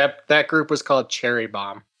 because that group was called Cherry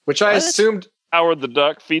Bomb, which I What? assumed Howard the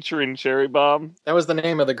Duck featuring Cherry Bomb. that was the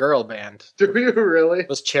name of the girl band. Do you really? It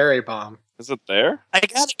was Cherry Bomb. Is it there? I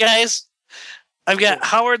got it, guys. I've got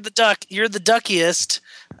Howard the Duck. You're the duckiest.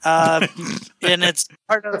 And it's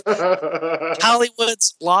part of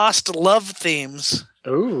Hollywood's Lost Love Themes,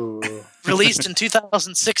 Ooh. released in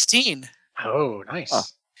 2016. Oh, nice. Huh.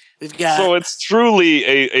 We've got So it's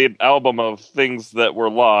truly an album of things that were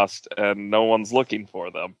lost and no one's looking for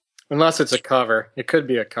them. Unless it's a cover. It could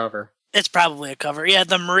be a cover. it's probably a cover. Yeah,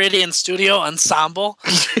 the Meridian Studio Ensemble.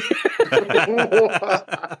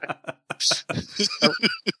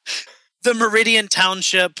 The Meridian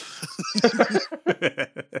Township. Am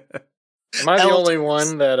I the only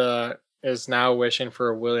one that is now wishing for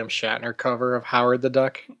a William Shatner cover of Howard the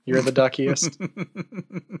Duck? You're the duckiest.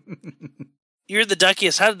 You're the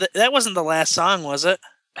duckiest. That wasn't the last song, was it?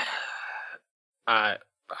 I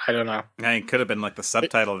don't know. Yeah, it could have been like the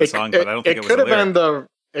subtitle of the song, but I don't think it was could a have been lyric.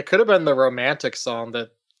 it could have been the romantic song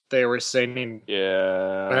that they were singing.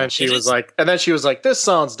 Yeah. And then she was like, "This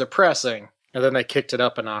song's depressing," and then they kicked it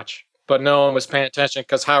up a notch. But no one was paying attention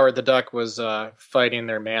because Howard the Duck was fighting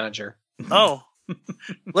their manager. Oh.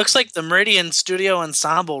 Looks like the Meridian Studio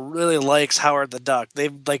Ensemble really likes Howard the Duck.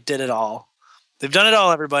 They've did it all. They've done it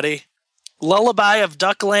all, everybody. Lullaby of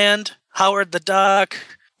Duckland, Howard the Duck,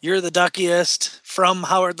 You're the Duckiest, from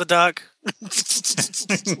Howard the Duck.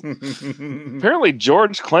 Apparently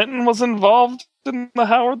George Clinton was involved in the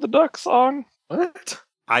Howard the Duck song. What?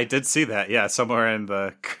 I did see that, yeah, somewhere in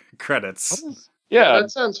the credits. Yeah,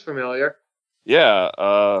 That sounds familiar.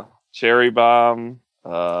 yeah. Cherry Bomb,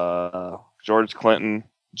 George Clinton,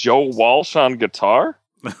 Joe Walsh on guitar.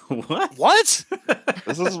 What? What?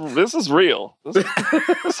 This is real.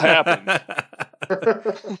 This happened.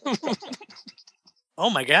 Oh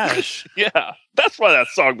my gosh. Yeah, that's why that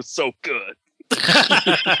song was so good.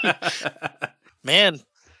 Man,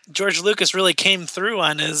 George Lucas really came through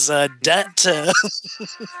on his debt to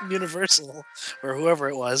Universal or whoever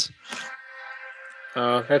it was.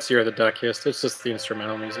 That's You're the Duckiest. It's just the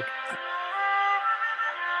instrumental music.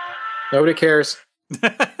 Nobody cares.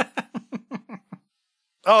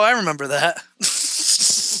 Oh, I remember that.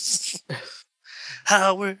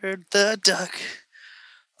 Howard the Duck.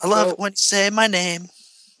 I love it when you say my name.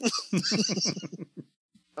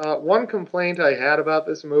 One complaint I had about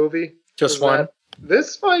this movie. Just was one. that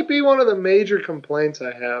This might be one of the major complaints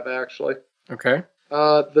I have, actually. Okay.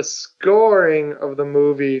 The scoring of the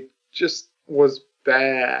movie just was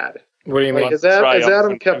bad. What do you mean? Like, as Adam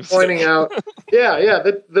Triumphant kept music. pointing out,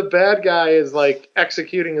 the bad guy is like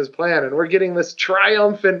executing his plan, and we're getting this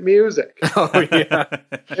triumphant music Oh yeah.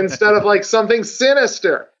 instead of like something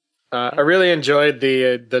sinister. I really enjoyed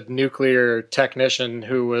the nuclear technician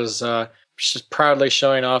who was proudly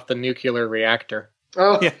showing off the nuclear reactor.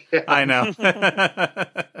 Oh, Yeah, yeah. I know.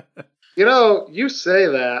 You know, you say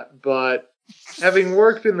that, but having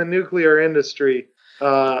worked in the nuclear industry,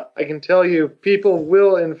 I can tell you people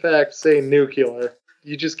will in fact say nuclear.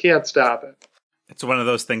 You just can't stop it. It's one of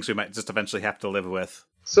those things we might just eventually have to live with.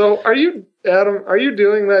 So are you, Adam, are you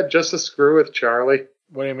doing that just to screw with Charlie?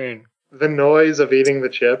 What do you mean? The noise of eating the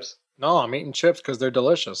chips? No, I'm eating chips because they're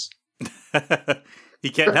delicious. He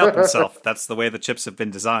can't help himself. That's the way the chips have been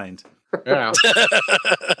designed. Yeah.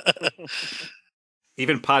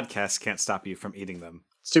 Even podcasts can't stop you from eating them.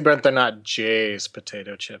 It's too bad they're not Jay's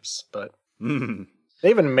potato chips, but Mm. they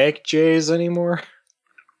even make Jay's anymore.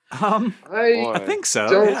 I I think so.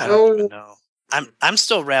 don't yeah. know. No. I'm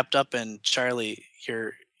still wrapped up in Charlie,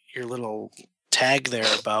 your little tag there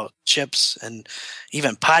about chips, and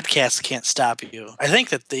even podcasts can't stop you. I think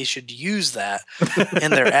that they should use that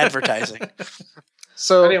in their advertising.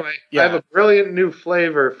 So Anyway, yeah. I have a brilliant new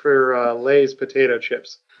flavor for Lay's potato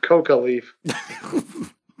chips. Coca leaf.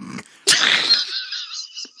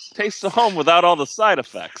 Taste of home without all the side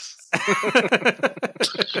effects.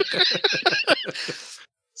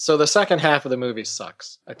 So the second half of the movie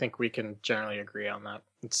sucks. I think we can generally agree on that.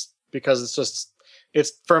 It's because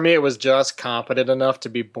it's for me it was just competent enough to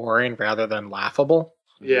be boring rather than laughable.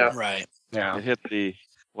 Yeah. Right. Yeah. It hit the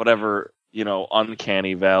whatever,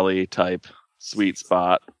 uncanny valley type sweet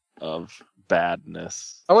spot of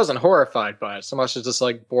badness. I wasn't horrified by it so much as just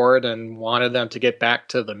like bored and wanted them to get back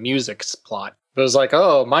to the music's plot. It was like,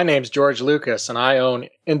 oh, my name's George Lucas and I own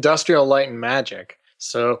Industrial Light and Magic.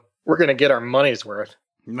 So we're going to get our money's worth.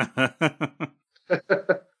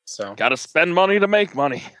 So Gotta spend money to make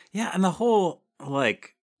money. Yeah, and the whole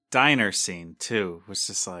like diner scene too was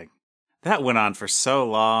just like that went on for so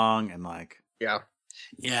long, and like yeah.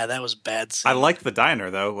 Yeah, that was bad. I liked the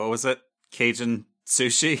diner though. What was it? Cajun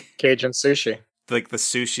sushi? Cajun sushi. Like the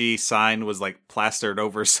sushi sign was like plastered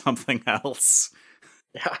over something else.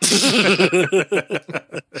 Yeah.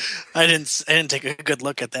 I didn't take a good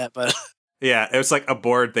look at that, but Yeah, it was like a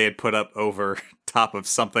board they had put up over top of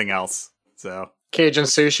something else. So Cajun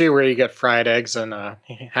sushi where you get fried eggs and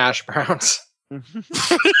hash browns.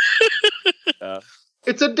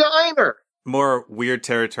 It's a diner. more weird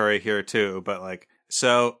territory here too, but like,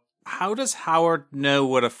 so how does Howard know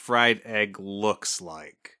what a fried egg looks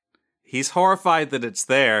like? He's horrified that it's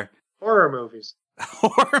there. Horror movies.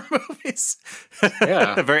 Horror movies?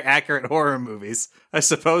 Yeah. Very accurate horror movies. I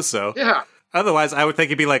suppose so. Yeah. Otherwise, I would think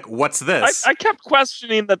he'd be like, what's this? I kept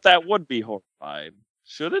questioning that would be horrified.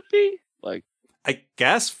 Should it be? Like, I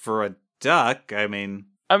guess for a duck, I mean,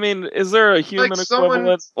 is there a human Like someone-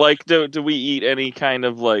 equivalent? Like, do we eat any kind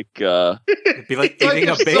of like it'd be like Like eating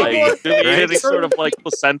a if baby. someone- like, do we eat right? any sort of like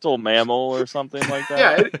placental mammal or something like that?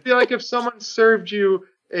 Yeah, it'd be like if someone served you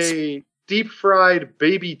a deep fried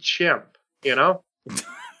baby chimp, you know?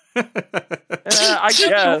 I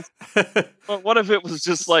guess. But what if it was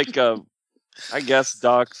just like, I guess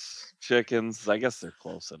ducks, chickens? I guess they're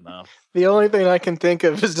close enough. The only thing I can think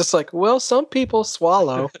of is just like, well, some people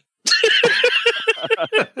swallow.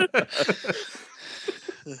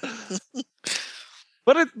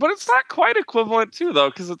 But it's not quite equivalent too, though,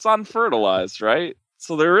 because it's unfertilized, right?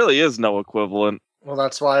 So there really is no equivalent. Well,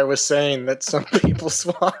 that's why I was saying that some people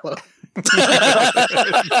swallow.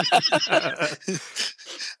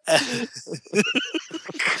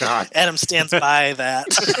 God. Adam stands by that.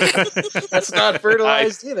 That's not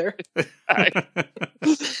fertilized either.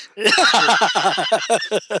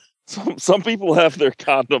 Some people have their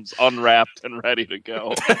condoms unwrapped and ready to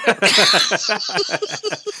go.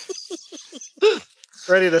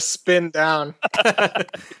 Ready to spin down.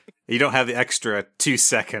 You don't have the extra 2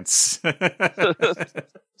 seconds.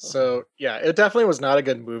 So, yeah, it definitely was not a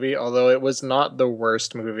good movie, although it was not the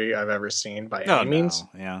worst movie I've ever seen by any means.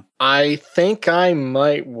 Yeah. I think I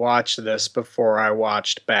might watch this before I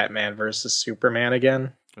watched Batman vs. Superman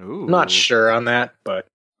again. Ooh. I'm not sure on that, but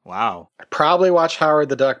Wow. I probably watch Howard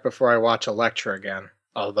the Duck before I watch Elektra again,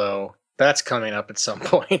 although that's coming up at some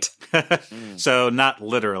point. So not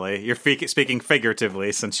literally. You're speaking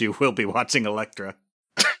figuratively, since you will be watching Elektra.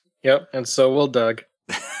 Yep, and so will Doug.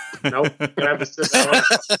 Nope. Gonna have to sit down.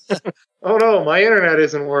 Oh no, my internet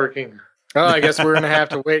isn't working. Oh, I guess we're going to have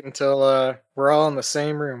to wait until we're all in the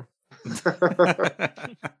same room.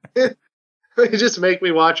 They just make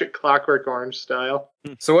me watch it Clockwork Orange style.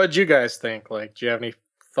 So what did you guys think? Like, do you have any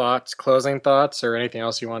thoughts, closing thoughts, or anything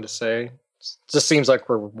else you want to say? It just seems like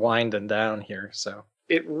we're winding down here, so.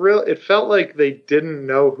 It felt like they didn't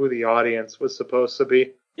know who the audience was supposed to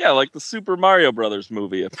be. Yeah, like the Super Mario Brothers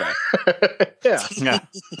movie effect. Yeah. Yeah.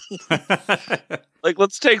 Like,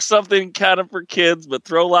 let's take something kind of for kids, but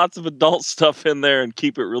throw lots of adult stuff in there and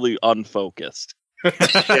keep it really unfocused.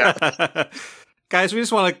 Yeah. Guys, we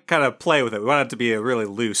just want to kind of play with it. We want it to be a really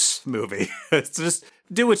loose movie. It's just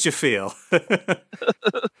do what you feel.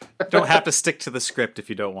 Don't have to stick to the script if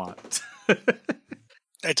you don't want.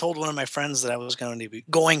 I told one of my friends that I was going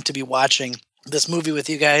to be watching this movie with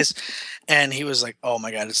you guys, and he was like, "Oh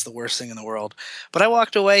my god, it's the worst thing in the world." But I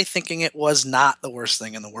walked away thinking it was not the worst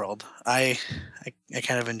thing in the world. I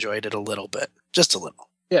kind of enjoyed it a little bit, just a little.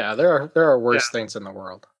 Yeah, there are worse things in the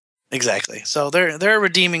world. Exactly. So there are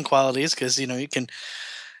redeeming qualities, because you can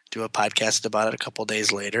do a podcast about it a couple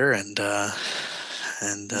days later and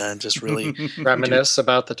just really Reminisce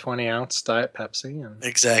about the 20-ounce Diet Pepsi. And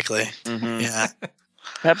exactly. Mhm. Yeah.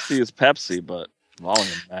 Pepsi is Pepsi, but volume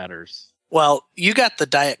matters. Well, you got the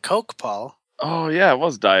Diet Coke, Paul. Oh, yeah, it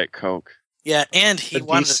was Diet Coke. Yeah, and he The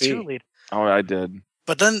wanted DC. a 2-liter. Oh, I did.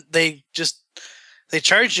 But then they They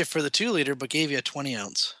charged you for the 2-liter, but gave you a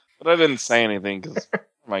 20-ounce. But I didn't say anything because what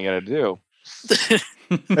am I gonna do?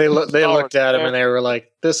 They looked at him and they were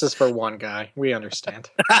like, "This is for one guy. We understand."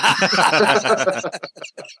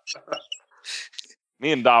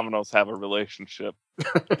 Me and Domino's have a relationship.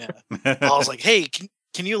 I was like, "Hey,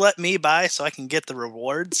 can you let me buy so I can get the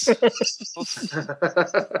rewards?"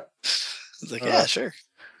 He's like, "Yeah, sure.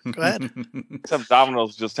 Go ahead." Except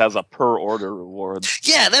Domino's just has a per order reward.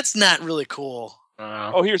 Yeah, that's not really cool.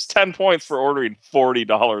 Oh, here's 10 points for ordering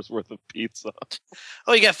 $40 worth of pizza.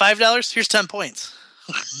 Oh, you got $5? Here's 10 points.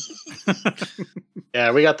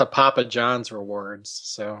 Yeah, we got the Papa John's rewards,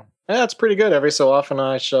 so that's pretty good. Every so often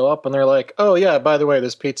I show up and they're like, "Oh yeah, by the way,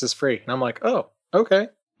 this pizza's free," and I'm like, "Oh, okay."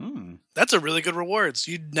 That's a really good rewards.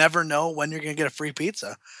 You'd never know when you're going to get a free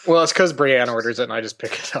pizza. Well, it's because Brienne orders it and I just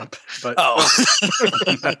pick it up. But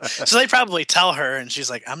So they probably tell her, and she's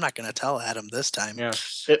like, "I'm not going to tell Adam this time." yeah,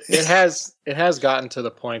 it has gotten to the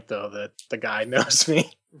point though that the guy knows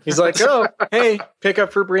me. He's like, "Oh, hey, pick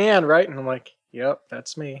up for Brienne, right?" And I'm like, "Yep,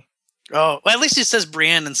 that's me." Oh, well, at least he says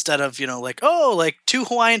Brienne instead of, like, "Oh, like 2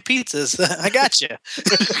 Hawaiian pizzas." I got you.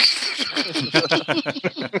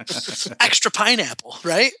 Extra pineapple,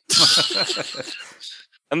 right?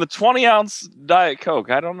 And the 20-ounce Diet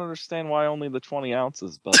Coke. I don't understand why only the 20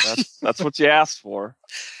 ounces, but that's what you asked for.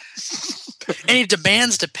 And he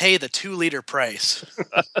demands to pay the 2-liter price.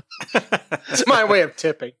 It's my way of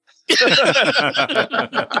tipping.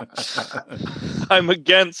 I'm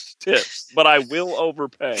against tips, but I will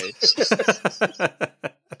overpay.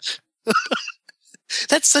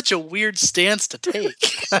 That's such a weird stance to take.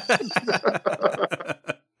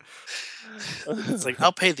 It's like,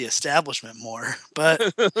 I'll pay the establishment more,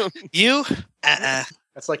 but you,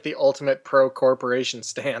 That's like the ultimate pro corporation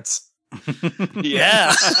stance.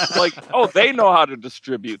 Yeah. Like, oh, they know how to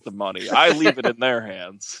distribute the money. I leave it in their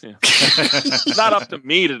hands. Yeah. It's not up to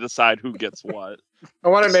me to decide who gets what. I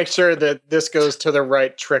want to make sure that this goes to the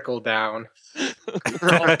right trickle down.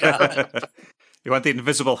 Oh, God. You want the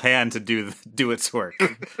invisible hand to do its work.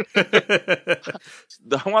 I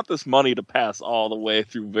want this money to pass all the way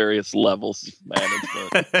through various levels of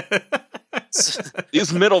management.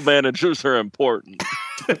 These middle managers are important.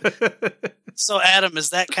 So, Adam, is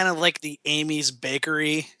that kind of like the Amy's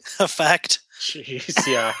Bakery effect? Jeez,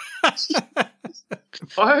 yeah.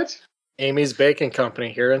 What? Amy's Baking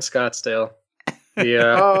Company here in Scottsdale. The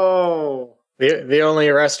Oh. the only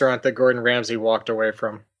restaurant that Gordon Ramsay walked away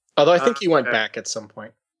from. Although I think he went back at some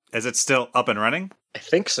point. Is it still up and running? I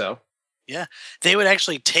think so. Yeah. They would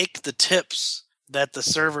actually take the tips that the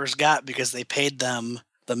servers got because they paid them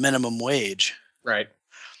the minimum wage, Right.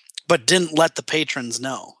 but didn't let the patrons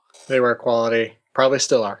know. They were quality, probably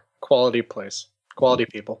still are. Quality place. Quality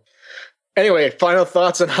people. Anyway, final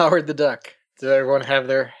thoughts on Howard the Duck. Did everyone have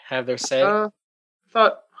their say? I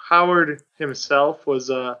thought Howard himself was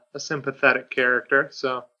a sympathetic character,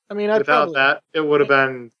 so I mean, without that, it would have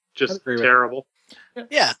been just agree with terrible.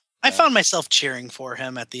 Yeah. I found myself cheering for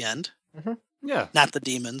him at the end. Yeah. Not the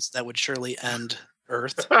demons. That would surely end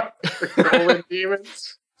Earth. The Golden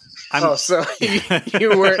Demons. So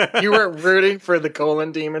you weren't rooting for the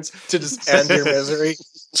colon demons to just end your misery.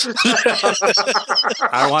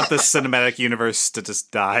 I want this cinematic universe to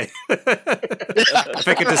just die. If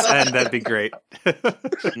it could just end, that'd be great.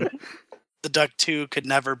 The Duck 2 could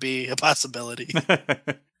never be a possibility.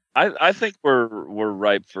 I think we're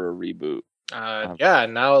ripe for a reboot. Yeah,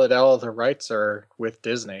 now that all the rights are with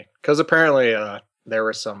Disney. Because apparently there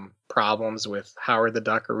were some problems with Howard the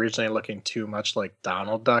Duck originally looking too much like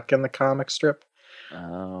Donald Duck in the comic strip.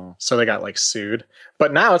 Oh. So they got sued.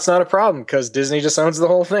 But now it's not a problem because Disney just owns the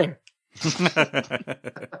whole thing.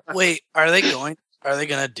 Wait, are they going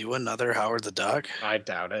to do another Howard the Duck? I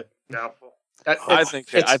doubt it. Doubtful. I think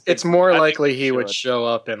It's more I think likely they he would should. show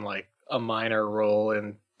up in a minor role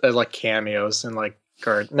in cameos in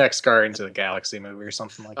next Guardians of the Galaxy movie or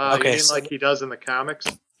something like that. Okay, You mean so- like he does in the comics?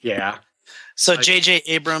 Yeah. So J.J.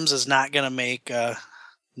 Abrams is not going to make a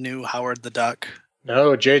new Howard the Duck?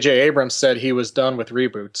 No, J.J. Abrams said he was done with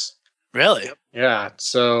reboots. Really? Yeah,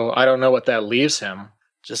 so I don't know what that leaves him.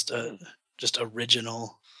 Just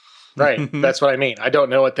original. Right, that's what I mean. I don't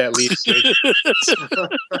know what that leaves J.J.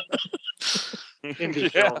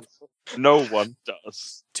 Indie Yeah. films. No one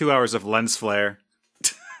does. 2 hours of lens flare.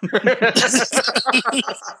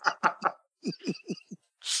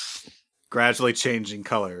 Gradually changing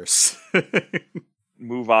colors.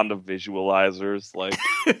 Move on to visualizers. Like,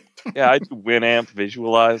 yeah, I do Winamp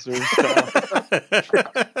visualizers.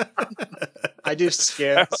 I do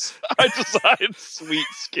skins. I designed sweet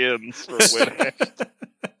skins for Winamp.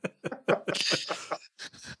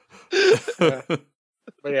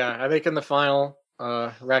 But yeah, I think in the final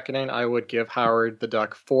reckoning, I would give Howard the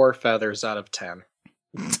Duck 4 feathers out of 10.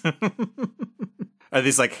 Are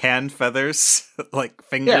these like hand feathers? Like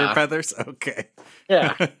finger feathers? Okay.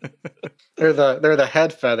 Yeah. They're the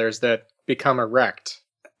head feathers that become erect.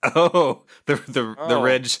 Oh, the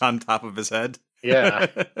ridge on top of his head. Yeah.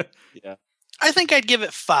 Yeah. I think I'd give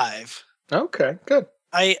it 5. Okay, good.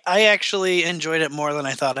 I actually enjoyed it more than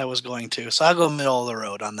I thought I was going to, so I'll go middle of the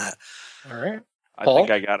road on that. All right. I Paul?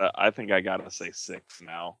 think I gotta say 6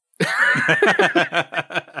 now.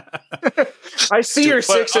 I see your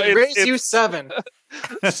 6 and raise you 7.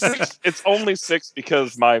 It's only 6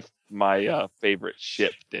 because my favorite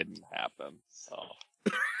ship didn't happen. So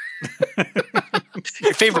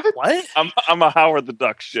Your favorite what? I'm a Howard the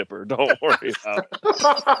Duck shipper. Don't worry about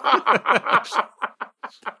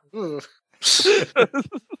it.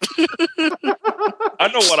 I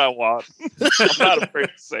know what I want. I'm not afraid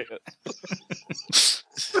to say it.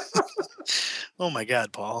 Oh my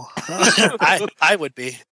God, Paul. I would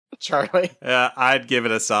be. Charlie? Yeah, I'd give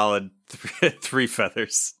it a solid 3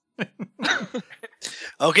 feathers.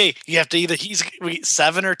 Okay, you have to either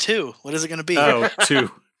 7 or 2. What is it going to be? Oh,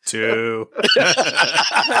 2. 2.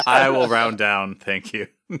 I will round down. Thank you.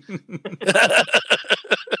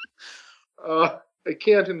 I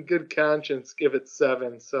can't in good conscience give it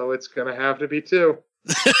 7, so it's going to have to be 2.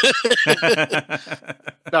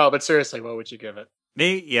 No, but seriously, what would you give it?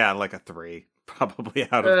 Me? Yeah, like a 3. Probably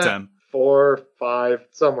out of 10. 4, 5,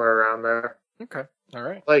 somewhere around there. Okay. All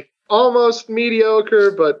right. Like almost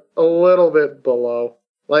mediocre, but a little bit below.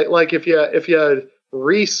 Like if you had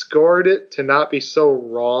rescored it to not be so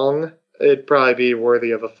wrong, it'd probably be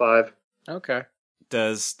worthy of a 5. Okay.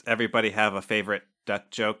 Does everybody have a favorite duck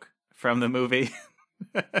joke from the movie?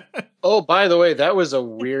 Oh, by the way, that was a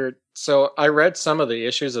weird... So I read some of the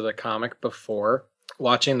issues of the comic before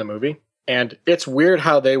watching the movie, and it's weird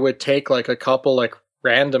how they would take like a couple like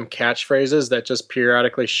random catchphrases that just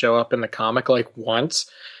periodically show up in the comic like once,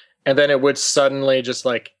 and then it would suddenly just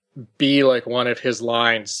like be like one of his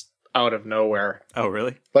lines out of nowhere. Oh,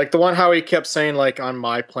 really? Like the one how he kept saying like, on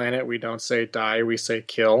my planet we don't say die, we say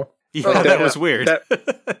kill. Yeah, Like, that was weird.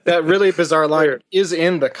 That really bizarre line is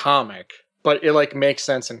in the comic, but it like makes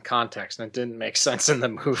sense in context, and it didn't make sense in the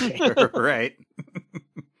movie. Right.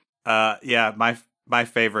 Yeah, my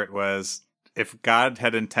favorite was, if God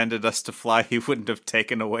had intended us to fly, he wouldn't have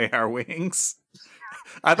taken away our wings.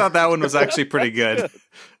 I thought that one was actually pretty good.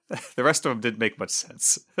 The rest of them didn't make much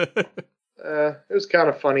sense. It was kind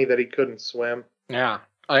of funny that he couldn't swim. Yeah,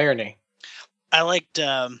 irony. I liked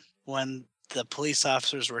when the police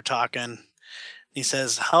officers were talking. He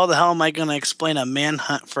says, "How the hell am I going to explain a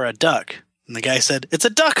manhunt for a duck?" And the guy said, "It's a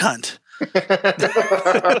duck hunt."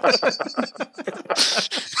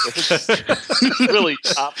 Really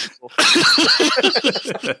topical.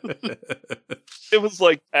 It was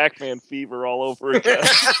like Pac-Man fever all over again.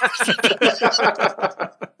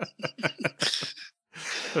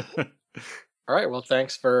 All right, well,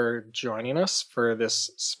 thanks for joining us for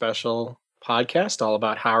this special podcast all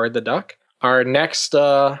about Howard the Duck. Our next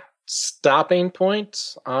stopping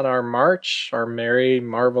point on our march, our Merry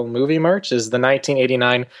Marvel movie march, is the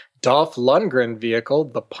 1989 Dolph Lundgren vehicle,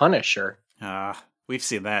 The Punisher. We've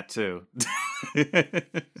seen that too.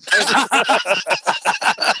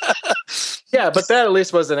 Yeah, but that at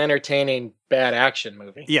least was an entertaining bad action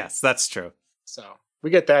movie. Yes, that's true. So we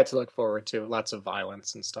get that to look forward to. Lots of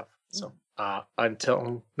violence and stuff. So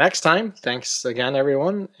until next time, thanks again,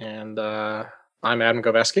 everyone. And I'm Adam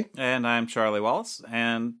Goveski. And I'm Charlie Wallace.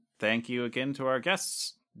 And thank you again to our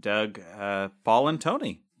guests, Doug, Paul, and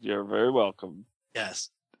Tony. You're very welcome. Yes.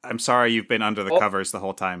 I'm sorry you've been under the covers the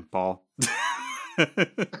whole time, Paul.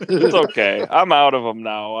 It's okay. I'm out of them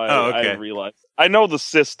now. Okay. I realize. I know the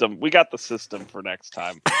system. We got the system for next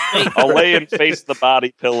time. I'll lay and face the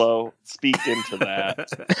body pillow. Speak into that.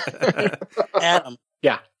 Adam.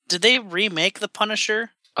 Yeah. Did they remake The Punisher?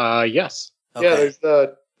 Yes. Okay. Yeah,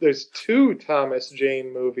 there's 2 Thomas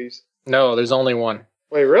Jane movies. No, there's only one.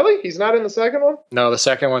 Wait, really? He's not in the second one? No, the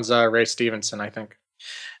second one's Ray Stevenson, I think.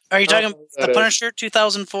 Are you talking that The is. Punisher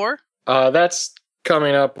 2004? That's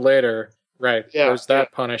coming up later. Right. Yeah, There's that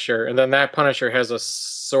yeah. Punisher. And then that Punisher has a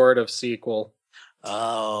sort of sequel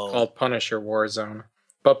Oh. called Punisher Warzone.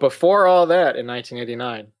 But before all that, in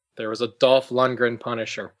 1989, there was a Dolph Lundgren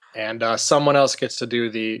Punisher. And someone else gets to do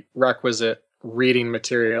the requisite reading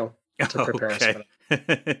material to prepare us for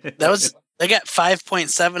that. They got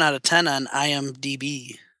 5.7 out of 10 on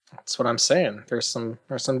IMDb. That's what I'm saying. There's some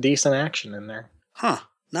decent action in there. Huh.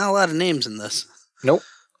 Not a lot of names in this. Nope.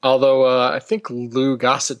 Although I think Lou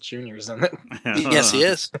Gossett Jr. is in it. Yes, he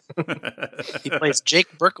is. He plays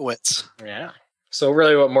Jake Berkowitz. Yeah. So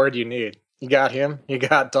really, what more do you need? You got him. You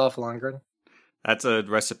got Dolph Lundgren. That's a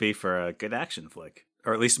recipe for a good action flick,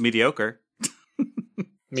 or at least mediocre.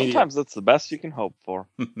 Sometimes that's the best you can hope for.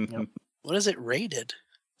 Yep. What is it rated?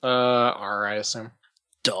 R, I assume.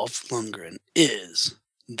 Dolph Lundgren is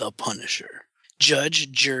the Punisher.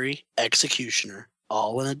 Judge, jury, executioner,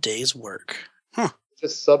 all in a day's work. Huh.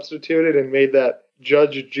 Just substituted and made that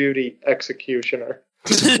Judge Judy executioner.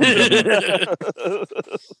 Hey,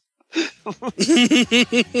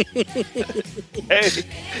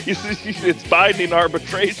 it's binding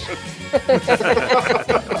arbitration.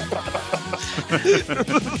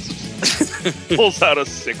 Pulls out a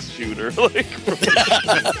 6-shooter. Like,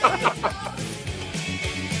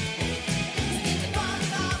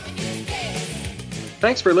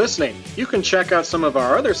 Thanks for listening. You can check out some of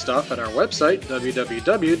our other stuff at our website,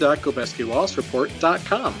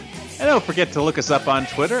 www.gobeskywallacereport.com. And don't forget to look us up on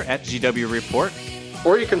Twitter at GW Report.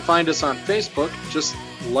 Or you can find us on Facebook, just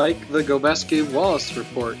like the Gobeski Wallace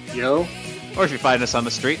Report, yo. Or if you find us on the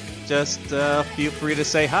street, just feel free to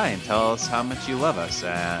say hi and tell us how much you love us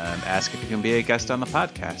and ask if you can be a guest on the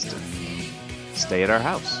podcast and stay at our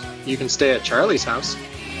house. You can stay at Charlie's house.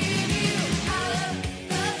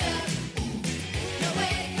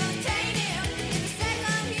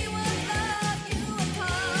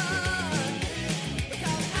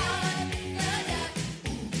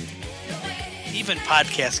 Even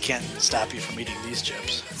podcasts can't stop you from eating these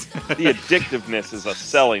chips. the addictiveness is a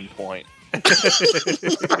selling point.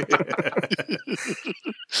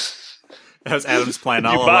 That was Adam's plan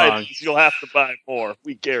If you all buy along. these, you'll have to buy more.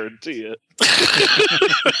 We guarantee it.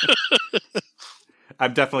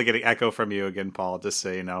 I'm definitely getting echo from you again, Paul, just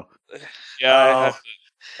so you know. Yeah,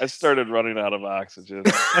 I started running out of oxygen.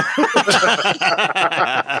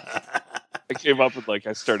 I came up with I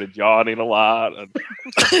started yawning a lot. And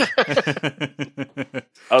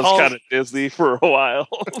I was kind of dizzy for a while.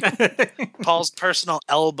 Paul's personal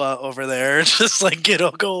Elba over there, just like,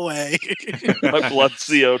 it'll go away. My blood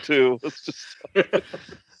CO2 was just...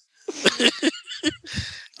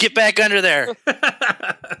 Get back under there.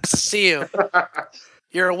 See you.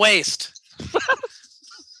 You're a waste.